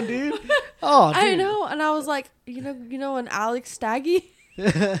COVID. Damn, dude. Oh, I dude. know. And I was like, you know, an Alex Staggy? And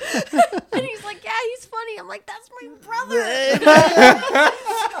he's like, yeah, he's funny. I'm like, that's my brother.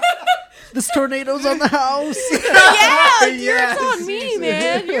 This tornado's on the house. Yeah, dude, Yeah, it's on me,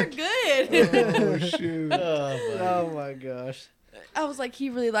 man. You're good. Oh shoot. Oh my gosh. I was like, he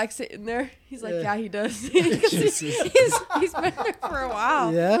really likes it in there. He's like, yeah, he does. Jesus. he's been there for a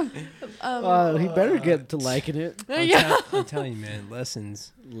while. Yeah. He better get to liking it. Yeah. I'm telling you, man.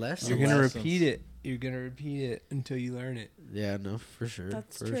 Lessons. Less. You're gonna Lessons. repeat it. You're gonna repeat it until you learn it. Yeah, no, for sure.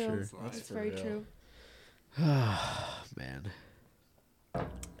 That's for true. sure. That's for very real. true. Man.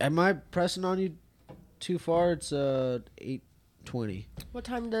 Am I pressing on you too far? It's 8:20. What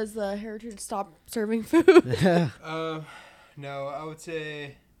time does the Heritage stop serving food? No, I would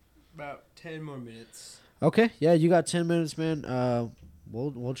say about 10 more minutes. Okay, yeah, you got 10 minutes, man.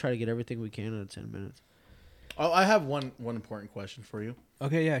 We'll try to get everything we can in 10 minutes. Oh, I have one important question for you.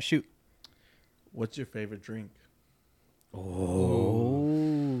 Okay, yeah, shoot. What's your favorite drink?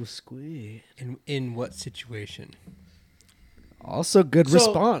 Oh, squeeze. In what situation? Also, good So-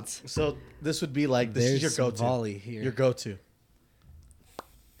 response. So this would be like this is There's your some go-to. volley here. Your go-to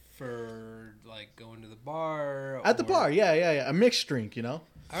For like going to the bar. at the bar. Yeah. A mixed drink, you know.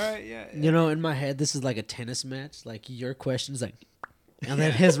 All right, yeah. You know, in my head, this is like a tennis match. Like your question's like, and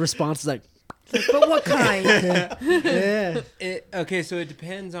then his response is like, But what kind? yeah. Okay, so it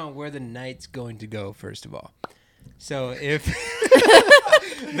depends on where the night's going to go. First of all, so if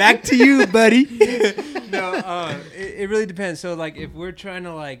back to you, buddy. No, it really depends. So like, if we're trying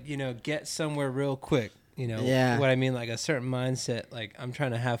to like get somewhere real quick, Yeah. what I mean, like a certain mindset, like I'm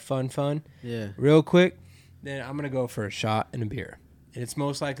trying to have fun, Yeah. real quick, then I'm gonna go for a shot and a beer, and it's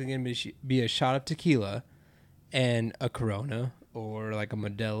most likely gonna be a shot of tequila and a Corona or like a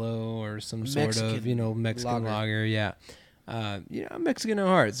Modelo or some sort of Mexican lager. Yeah, I'm Mexican at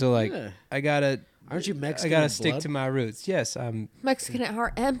heart, so like Yeah. I gotta. Aren't you Mexican? I gotta in stick blood? to my roots. Yes, I'm. Mexican at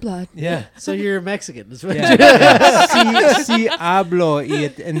heart and blood. Yeah. So you're Mexican. That's what Yeah, yeah. Sí hablo y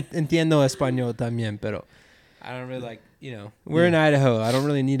entiendo español también, pero I don't really like, we're in Idaho. I don't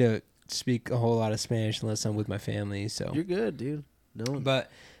really need to speak a whole lot of Spanish unless I'm with my family. So, You're good, dude. No. but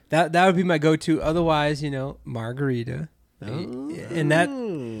that would be my go-to. Otherwise, margarita. And that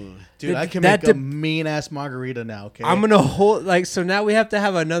Dude, I can that make a mean ass margarita now. Okay. I'm gonna hold so now we have to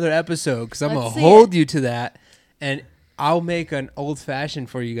have another episode because I'm gonna Let's see hold you to that, and I'll make an old fashioned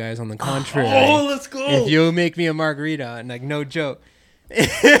for you guys on the contrary. Oh, let's go. If you make me a margarita, and like no joke,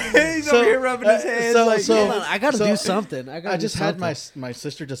 he's over here rubbing his hands. Hold on, I gotta do something. I just had my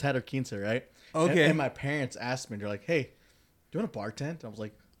sister just had her quince, right? Okay. And my parents asked me, they're like, "Hey, do you want to bartend?" And I was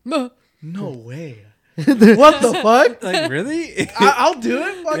like, "No way." What the fuck? like really? I'll do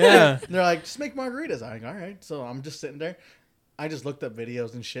it. Fuck Yeah. it. And they're like, just make margaritas. I'm like, all right. So I'm just sitting there. I just looked up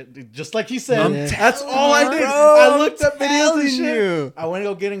videos and shit, dude, just like he said. Yeah. That's all I did. Bro, I looked up videos telling and shit. you. I went to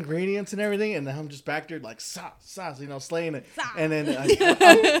go get ingredients and everything, and then I'm just back there like sauce, slaying it. And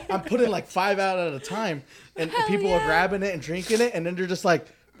then I'm putting like 5 out at a time, and people are grabbing it and drinking it, and then they're just like,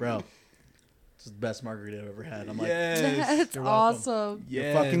 bro, this is the best margarita I've ever had. I'm like, yes. That's You're welcome. awesome.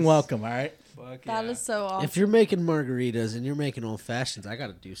 you're fucking welcome, all right? Fuck That yeah. is so awesome. If you're making margaritas and you're making old fashions, I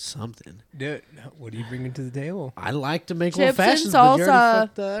gotta do something. Dude, what are you bringing to the table? I like to make Chips old fashions, and but you already salsa.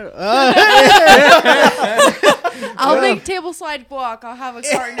 fucked that. I'll make table slide guac. I'll have a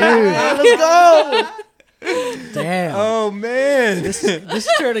carton. Let's go. Damn. Oh man, This is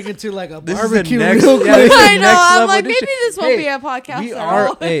turning into like a This is the barbecue next- real yeah, quick. this is I know. next I'm level like, edition. maybe this won't Hey, be a podcast we at are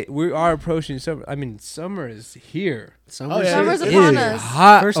all. we are approaching summer. I mean, summer is here. Summer's, yeah. Summer's It upon is us.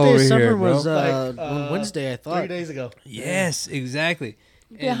 hot First day over of summer here, bro. was Like, on Wednesday, I 3 thought. days ago. Yes, exactly.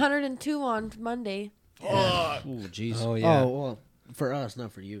 Be 102 on Monday. Oh, jeez. Oh, yeah. Oh, well, for us,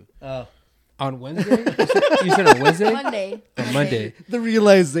 not for you. On Wednesday? You said on Wednesday? Monday. On Monday. The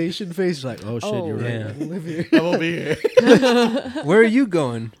realization phase is like, oh shit, Oh. you're right. Yeah. I live here. I will be here. Where are you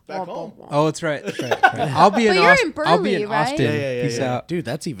going? Back home. Oh, that's right. That's right. That's right. I'll be in But you're Austin. in I'll be Burley, in right? Austin. Yeah, Peace out. Dude,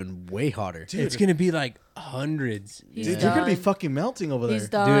 that's even way hotter. It's gonna be like hundreds. He's Dude, done. you're going to be fucking melting over there. He's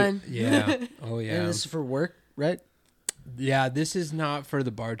done. Dude, yeah. Oh And yeah. this is for work, right? Yeah. This is not for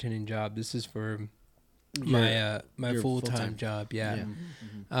the bartending job. This is for my your full time full-time. job. Yeah.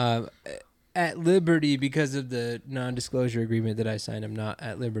 Yeah. At liberty, because of the non-disclosure agreement that I signed, I'm not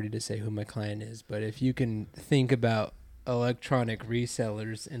at liberty to say who my client is. But if you can think about electronic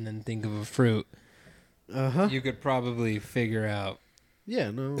resellers and then think of a fruit, you could probably figure out Yeah,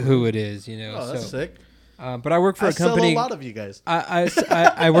 no. who it is. Oh, that's sick. But I work for I a company. sell a lot of you guys.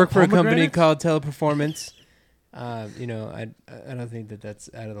 I work for a company Pomegranates? called Teleperformance. I don't think that's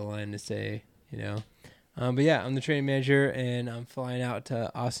out of the line to say. But yeah, I'm the training manager, and I'm flying out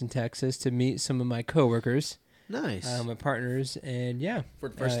to Austin, Texas, to meet some of my coworkers, Nice. my partners, and yeah, For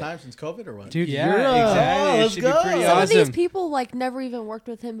the first time since COVID or what? Dude, yeah, you're exactly. It let's should go. be pretty Some of these awesome. people like never even worked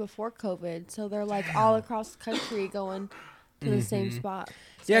with him before COVID, so they're like all across the country going to the same spot.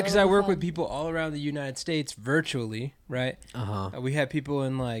 So Yeah, because it'll I be work fun. with people all around the United States virtually, right? Uh-huh. We have people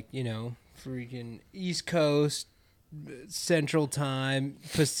in freaking East Coast, Central Time,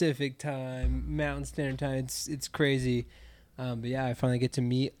 Pacific Time, Mountain Standard Time. It's crazy. But yeah, I finally get to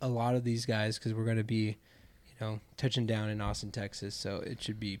meet a lot of these guys because we're gonna be, touching down in Austin, Texas. So it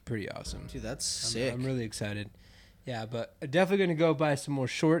should be pretty awesome. Dude, that's sick. I'm really excited. Yeah, but I'm definitely gonna go buy some more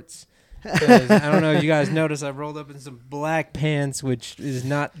shorts. 'Cause I don't know if you guys noticed, I rolled up in some black pants, which is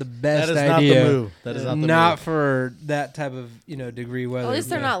not the best That is idea. not the move. That is not the Not move. for that type of degree weather. At least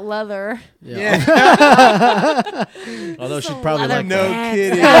they're not leather. Yeah. Although Just she'd a probably leather like No that.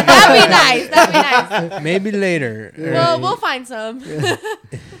 kidding. That'd be nice. That'd be nice. Maybe later. Well, we'll find some.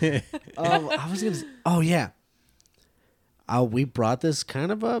 I was gonna. Oh yeah. We brought this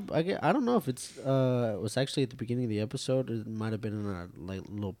kind of up. I don't know if it was actually at the beginning of the episode. It might have been in a like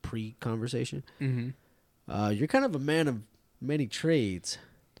little pre-conversation. Mm-hmm. You're kind of a man of many trades.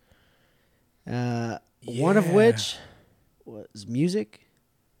 One of which was music.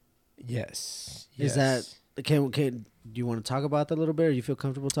 Yes. Is that can do you want to talk about that a little bit? Or you feel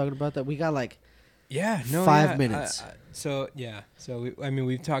comfortable talking about that? We got like 5 minutes. So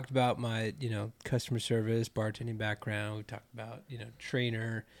we've talked about my customer service, bartending background. We've talked about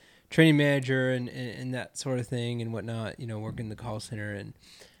training manager and that sort of thing and whatnot. Working the call center and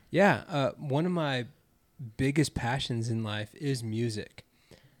one of my biggest passions in life is music.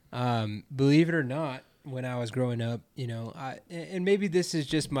 Believe it or not, when I was growing up, and maybe this is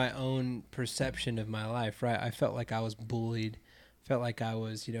just my own perception of my life, right? I felt like I was bullied. Felt like I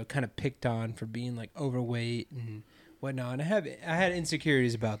was, kind of picked on for being like overweight and whatnot. And I had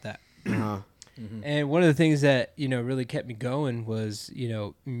insecurities about that. Mm-hmm. And one of the things that, really kept me going was,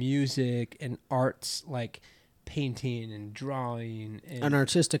 music and arts like painting and drawing and An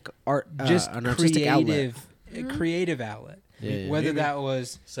artistic art, just an artistic outlet. creative outlet. Yeah. Whether that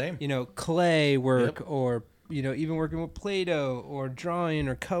was, Same. clay work Yep. or, even working with Play-Doh or drawing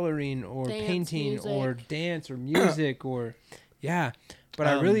or coloring or Dance, painting or music. dance or music or but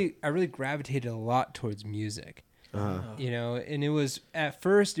I really gravitated a lot towards music. And it was at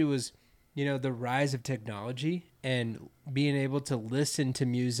first the rise of technology and being able to listen to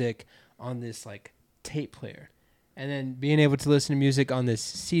music on this like tape player, and then being able to listen to music on this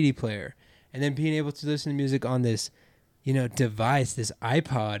CD player, and then being able to listen to music on this device, this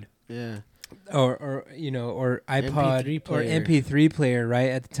iPod. Yeah. Or iPod MP3 or player. MP3 player, right,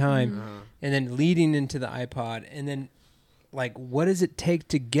 at the time, and then leading into the iPod, and then like, what does it take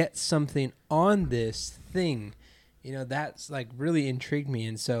to get something on this thing? That's like really intrigued me,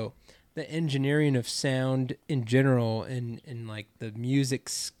 and so the engineering of sound in general, and like the music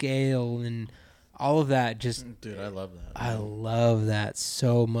scale and all of that, just Dude, I love that. I love that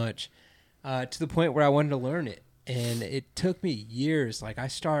so much, to the point where I wanted to learn it. And it took me years. Like I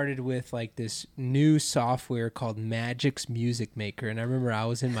started with like this new software called Magix Music Maker, and I remember I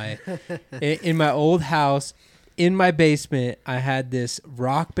was in my in my old house in my basement. I had this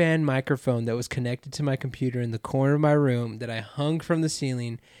Rock Band microphone that was connected to my computer in the corner of my room that I hung from the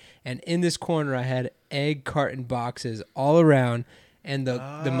ceiling, and in this corner I had egg carton boxes all around. And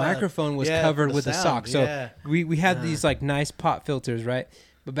the microphone was covered with a sock. So we had these like nice pop filters, right?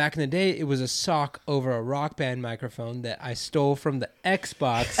 But back in the day, it was a sock over a Rock Band microphone that I stole from the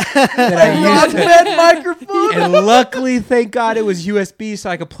Xbox that I used. Microphone. And luckily, thank God, it was USB,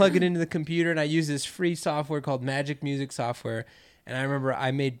 so I could plug it into the computer. And I used this free software called Magic Music Software. And I remember I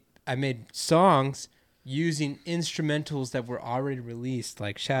made songs using instrumentals that were already released.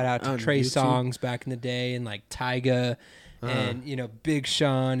 Like shout out to Trey Songz back in the day, and like Tyga, and Big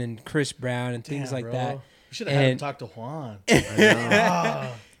Sean and Chris Brown and things like that. We should have had him talk to Juan.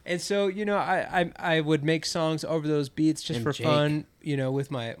 And so, I would make songs over those beats just And for Jake. fun,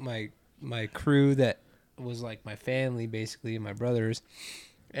 with my crew that was like my family, basically, my brothers.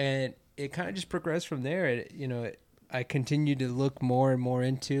 And it kind of just progressed from there. I continued to look more and more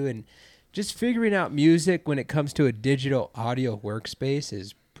into, and just figuring out music when it comes to a digital audio workspace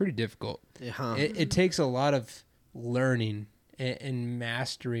is pretty difficult. It takes a lot of learning and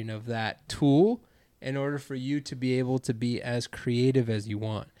mastering of that tool in order for you to be able to be as creative as you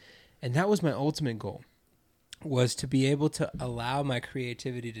want. And that was my ultimate goal, was to be able to allow my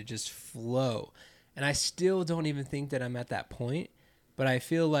creativity to just flow. And I still don't even think that I'm at that point, but I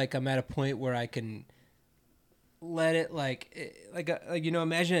feel like I'm at a point where I can let it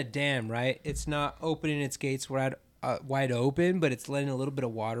imagine a dam, right? It's not opening its gates wide open, but it's letting a little bit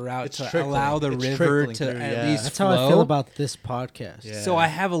of water out to allow the river to at least That's flow. how I feel about this podcast. Yeah. So I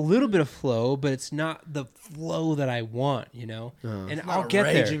have a little bit of flow, but it's not the flow that I want, and I'll get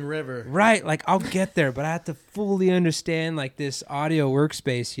Raging there. river. Right, like I'll get there, but I have to fully understand like this audio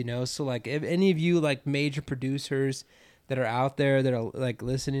workspace, So like if any of you like major producers that are out there that are like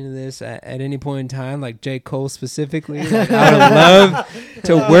listening to this at any point in time, like J. Cole specifically, like, I would love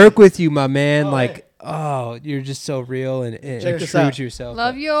to work with you, my man. Like, oh, you're just so real and Check this true out. to yourself.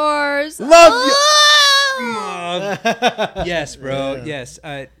 Love yours. Love you. Oh! Yes, bro. Yeah. Yes.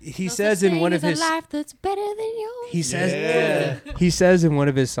 He No says such in one thing of as his a life that's better than yours. he says Yeah. he says in one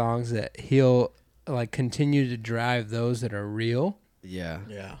of his songs that he'll like continue to drive those that are real. Yeah.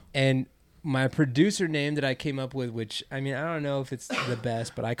 Yeah. And my producer name that I came up with, which I mean I don't know if it's the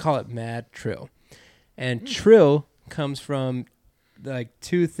best, but I call it Mad Trill. And trill comes from like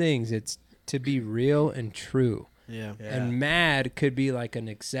two things. It's to be real and true. Yeah. Yeah. And mad could be like an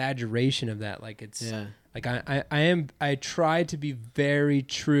exaggeration of that. Like it's Yeah. like I try to be very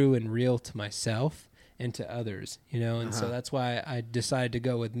true and real to myself and to others, you know, and so that's why I decided to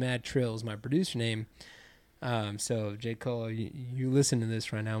go with Mad Trill as my producer name. So J. Cole, you listen to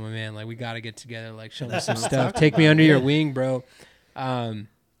this right now, my man. Like we got to get together. Like show me some stuff. Take me under your wing, bro.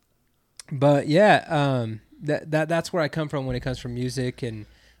 But yeah, that's where I come from when it comes from music, and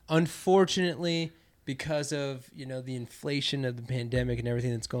unfortunately, because of the inflation of the pandemic and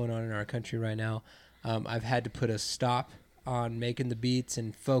everything that's going on in our country right now, I've had to put a stop on making the beats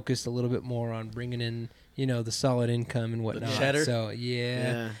and focus a little bit more on bringing in the solid income and whatnot. cheddar. So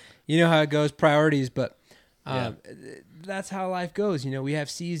yeah, you know how it goes, priorities, but. Yeah. That's how life goes. We have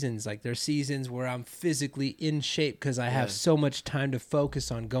seasons. Like there's seasons where I'm physically in shape because I have so much time to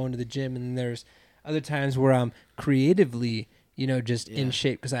focus on going to the gym, and then there's other times where I'm creatively, just in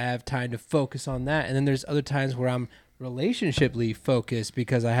shape because I have time to focus on that. And then there's other times where I'm relationshiply focused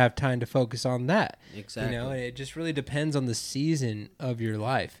because I have time to focus on that. Exactly. And it just really depends on the season of your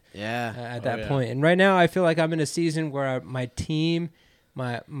life. Yeah. At that point. And right now I feel like I'm in a season where my team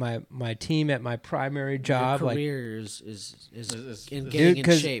at my primary job, Your like career is in Dude, getting in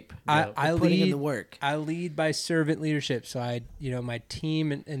 'cause shape. I putting in lead the work. I lead by servant leadership. So my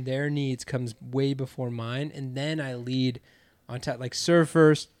team and their needs comes way before mine, and then I lead on top. Like serve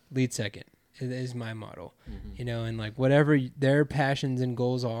first, lead second. It is my model, and like whatever their passions and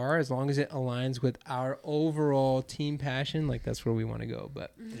goals are, as long as it aligns with our overall team passion, like that's where we want to go.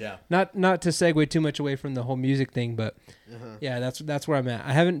 But Yeah. not to segue too much away from the whole music thing, but yeah, that's where I'm at.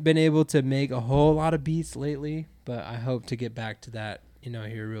 I haven't been able to make a whole lot of beats lately, but I hope to get back to that,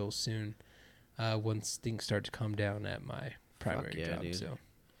 here real soon, once things start to calm down at my primary yeah, job. dude. So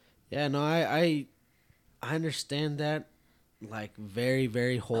Yeah, no, I understand that like very,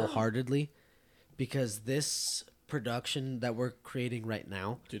 very wholeheartedly, because this production that we're creating right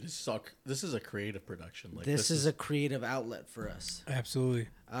now, Dude, this is a creative production. Like this is a creative outlet for us. absolutely.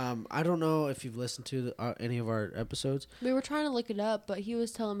 I don't know if you've listened to any of our episodes. We were trying to look it up, but he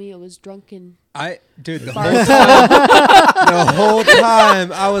was telling me it was drunken. Dude, the Bar- whole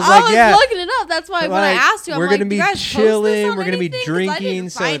time I was I like, was yeah. looking it up. That's why when I asked you, I'm we're like, gonna be "You guys post this chilling, on we're gonna be anything?" 'Cause I didn't drinking,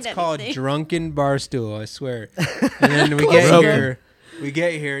 so find it's called anything. Drunken Barstool, I swear. And then we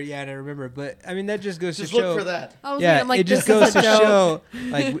get here, yeah, and I remember, but I mean that just goes Just to show. look for that. I was Yeah, thinking, like, it just this goes is to a joke. show.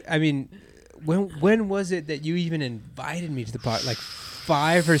 Like, I mean, when was it that you even invited me to the pod? Like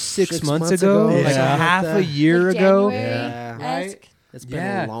 5 or 6 6 months months ago, ago, like yeah. half Like a that. year Like ago. Yeah. January-esque. It's been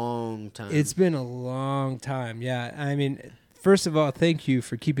Yeah. a long time. It's been a long time. Yeah, I mean, first of all, thank you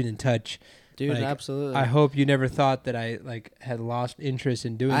for keeping in touch. dude, like, absolutely. I hope you never thought that I had lost interest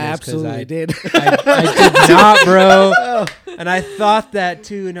in doing I this. 'Cause absolutely did. I did not, bro. And I thought that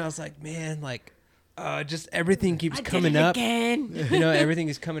too, and I was like, man, like, just everything keeps coming up. Again. Everything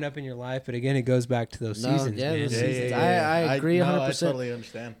is coming up in your life, but again, it goes back to those No, seasons, yeah, man. those seasons. I agree no, 100%. I totally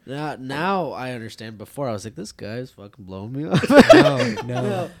understand. Now I understand. Before I was like, this guy's fucking blowing me up.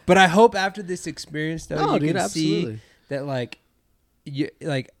 No. But I hope after this experience, though, No, you dude, can absolutely. see that, like,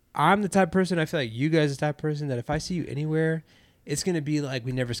 I'm the type of person. I feel like you guys are the type of person that if I see you anywhere, it's gonna be like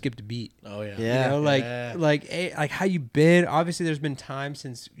we never skipped a beat. Oh yeah. Yeah. Like how you been. Obviously, there's been times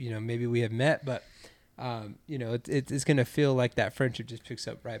since maybe we have met, but it's gonna feel like that friendship just picks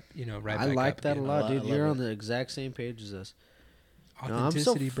up right. Right. I back like up that a again. lot, I dude. love You're it. on the exact same page as us. No, I'm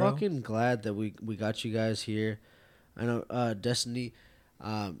so Authenticity, bro. fucking glad that we got you guys here. I know, Destiny,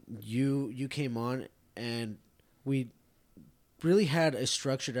 you came on and we really had a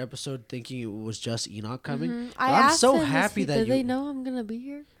structured episode thinking it was just Enoch coming. Mhm. But I I'm asked so them happy that did you. they know I'm gonna be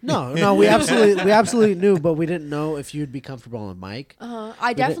here? No, we absolutely knew, but we didn't know if you'd be comfortable on the mic.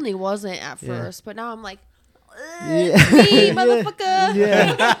 I definitely wasn't at Yeah. first, but now I'm like, Yeah. me, motherfucker.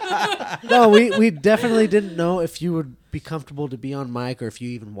 Yeah. No, we definitely didn't know if you would be comfortable to be on mic or if you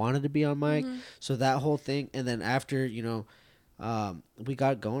even wanted to be on mic. So that whole thing, and then after we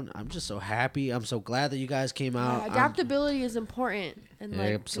got going, I'm just so happy. I'm so glad that you guys came out. Yeah, adaptability is important, and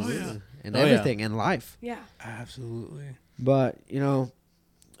like, Absolutely, and Oh, yeah. everything in life. yeah. Absolutely. But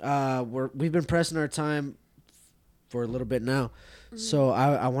we've been pressing our time for a little bit now, so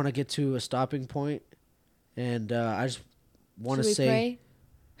I want to get to a stopping point, and I just want to Should we say. pray?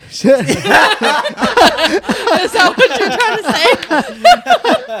 Is that what you're trying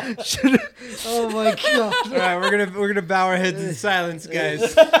to say? Oh my god! All right, we're gonna bow our heads in silence,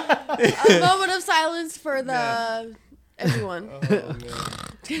 guys. A moment of silence for the everyone.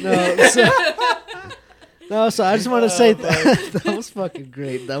 So I just want to say that was fucking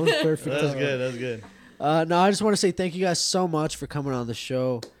great. That was perfect. That was good. That was good. No, I just want to say thank you guys so much for coming on the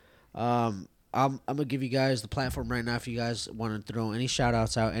show. I'm gonna give you guys the platform right now if you guys want to throw any shout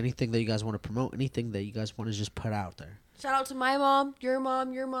outs out, anything that you guys want to promote, anything that you guys want to just put out there. Shout out to my mom, your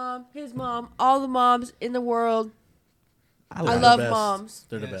mom, his mom, all the moms in the world. I They're love the best. moms.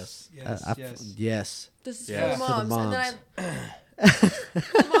 They're the best. Yes. Yes. This is Yeah. for the moms. To the And moms.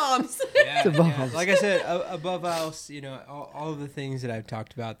 then the moms. Yeah, To yeah. moms. Like I said, above else, all of the things that I've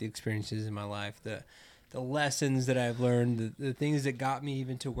talked about, the experiences in my life, the lessons that I've learned, the things that got me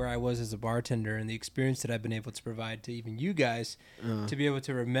even to where I was as a bartender, and the experience that I've been able to provide to even you guys to be able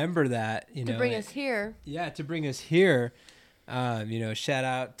to remember that, To bring us here. Yeah, to bring us here. Shout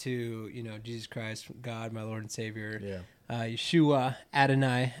out to, Jesus Christ, God, my Lord and Savior. Yeah. Yeshua,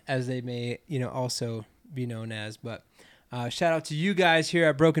 Adonai, as they may, also be known as. But shout out to you guys here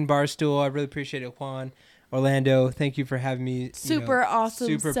at Broken Barstool. I really appreciate it, Juan. Orlando, thank you for having me. Super awesome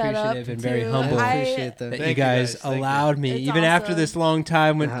super setup, appreciative and very too. humble. I appreciate that. That Thank you guys Thank you. allowed me, It's even after awesome. this long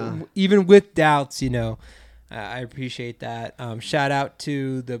time, when Uh-huh. even with doubts, I appreciate that. Shout out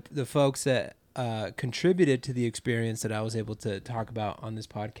to the folks that contributed to the experience that I was able to talk about on this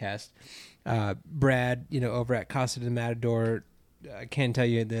podcast. Brad, over at Casa de Matador, I can't tell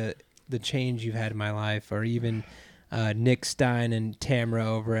you the change you've had in my life, or even Nick Stein and Tamara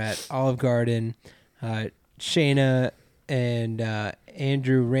over at Olive Garden, Shayna and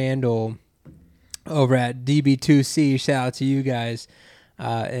Andrew Randall over at DB2C. Shout out to you guys,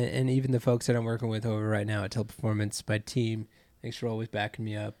 and even the folks that I'm working with over right now at Teleperformance, my team. Thanks for always backing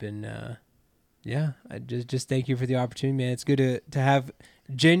me up, and I just thank you for the opportunity, man. It's good to have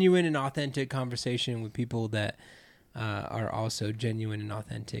genuine and authentic conversation with people that are also genuine and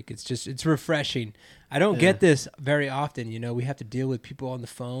authentic. It's refreshing. I don't get this very often. We have to deal with people on the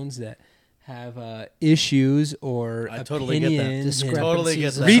phones that have issues or I totally get that. opinions. and Totally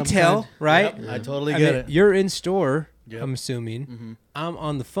get that. Retail, right? Yep, I totally I get mean, it. You're in store. Yep. I'm assuming. Mhm. I'm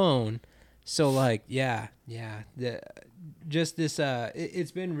on the phone. So just this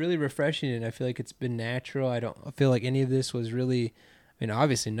it's been really refreshing, and I feel like it's been natural. I feel like any of this was really,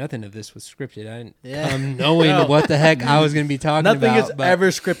 obviously nothing of this was scripted. I didn't come knowing No. what the heck I was going to be talking Nothing about. is ever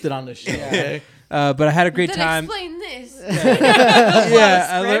scripted on this show. Okay? But I had a great Then time. explain this.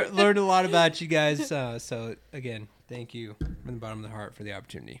 I learned a lot about you guys. So again, thank you from the bottom of the heart for the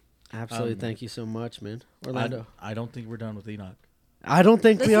opportunity. Absolutely. Thank you so much, man. Orlando. I don't think we're done with Enoch. I don't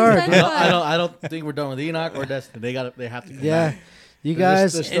think This we is are. kind dude. of- I don't think we're done with Enoch or Destiny. They have to come Yeah. back. You There's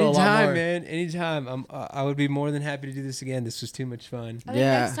guys. just- Still a lot Anytime, more. man. Anytime. I would be more than happy to do this again. This was too much fun. I think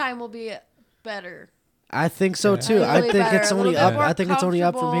Yeah. next time will be better. I think so Yeah. too. I Really think better, it's a only little bit up. more I think it's only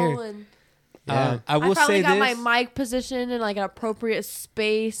up from comfortable, here. and Yeah. I will I finally say got this. my mic positioned in like an appropriate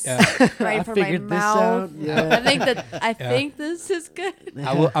space, Yeah. right I for my figured this mouth. out. Yeah. I think this is good.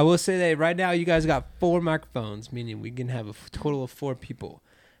 I will say that right now you guys got 4 microphones, meaning we can have a total of 4 people.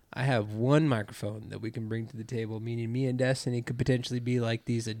 I have 1 microphone that we can bring to the table, meaning me and Destiny could potentially be like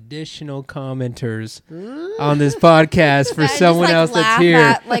these additional commenters on this podcast for And just, someone like, else that's laugh here.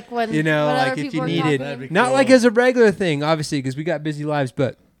 at, like when You know, when like, other if you people are needed- talking. That'd be Not cool. like as a regular thing, obviously, because we got busy lives,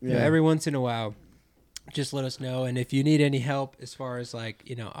 but Yeah. every once in a while, just let us know. And if you need any help as far as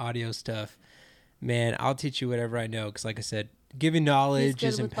audio stuff, man, I'll teach you whatever I know. Because like I said, giving He's knowledge good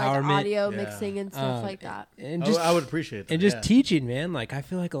is with empowerment. like audio Yeah. mixing and stuff Um, like that. And I would appreciate that. and just yeah. teaching, man. Like I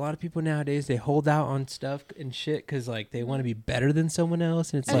feel like a lot of people nowadays, they hold out on stuff and shit because like they want to be better than someone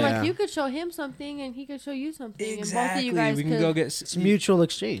else, and it's And like like you could show him something and he could show you something. exactly. And both of you guys We can could, go get It's mutual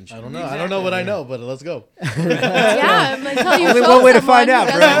exchange. I don't know. I don't know what I know, but let's go. yeah, until you only show one way to someone find who out,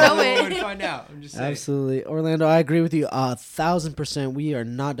 bro. doesn't know Only it. one way to find out. I'm just saying. Absolutely, Orlando. I agree with you 1,000%. We are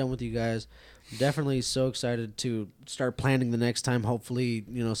not done with you guys. Definitely so excited to start planning the next time. Hopefully,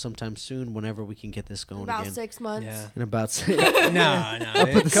 sometime soon, whenever we can get this going About again. 6 months. Yeah. In about No,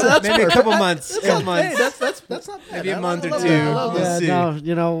 maybe a couple months. Couple months. Hey, that's not bad. Maybe a I month or love two. that. I love We'll that. yeah,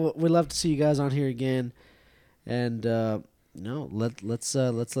 see. no, we love to see you guys on here again, and let's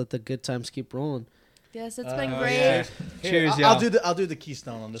let the good times keep rolling. Yes, it's been Oh, great. yeah. Cheers, I'll y'all. I'll do the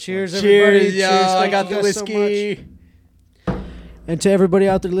keystone on this. Cheers, one. everybody. Cheers, y'all. I Thank got you the guys so much. whiskey. And to everybody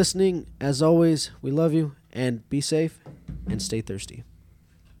out there listening, as always, we love you and be safe and stay thirsty.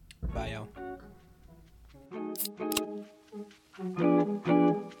 Bye, y'all.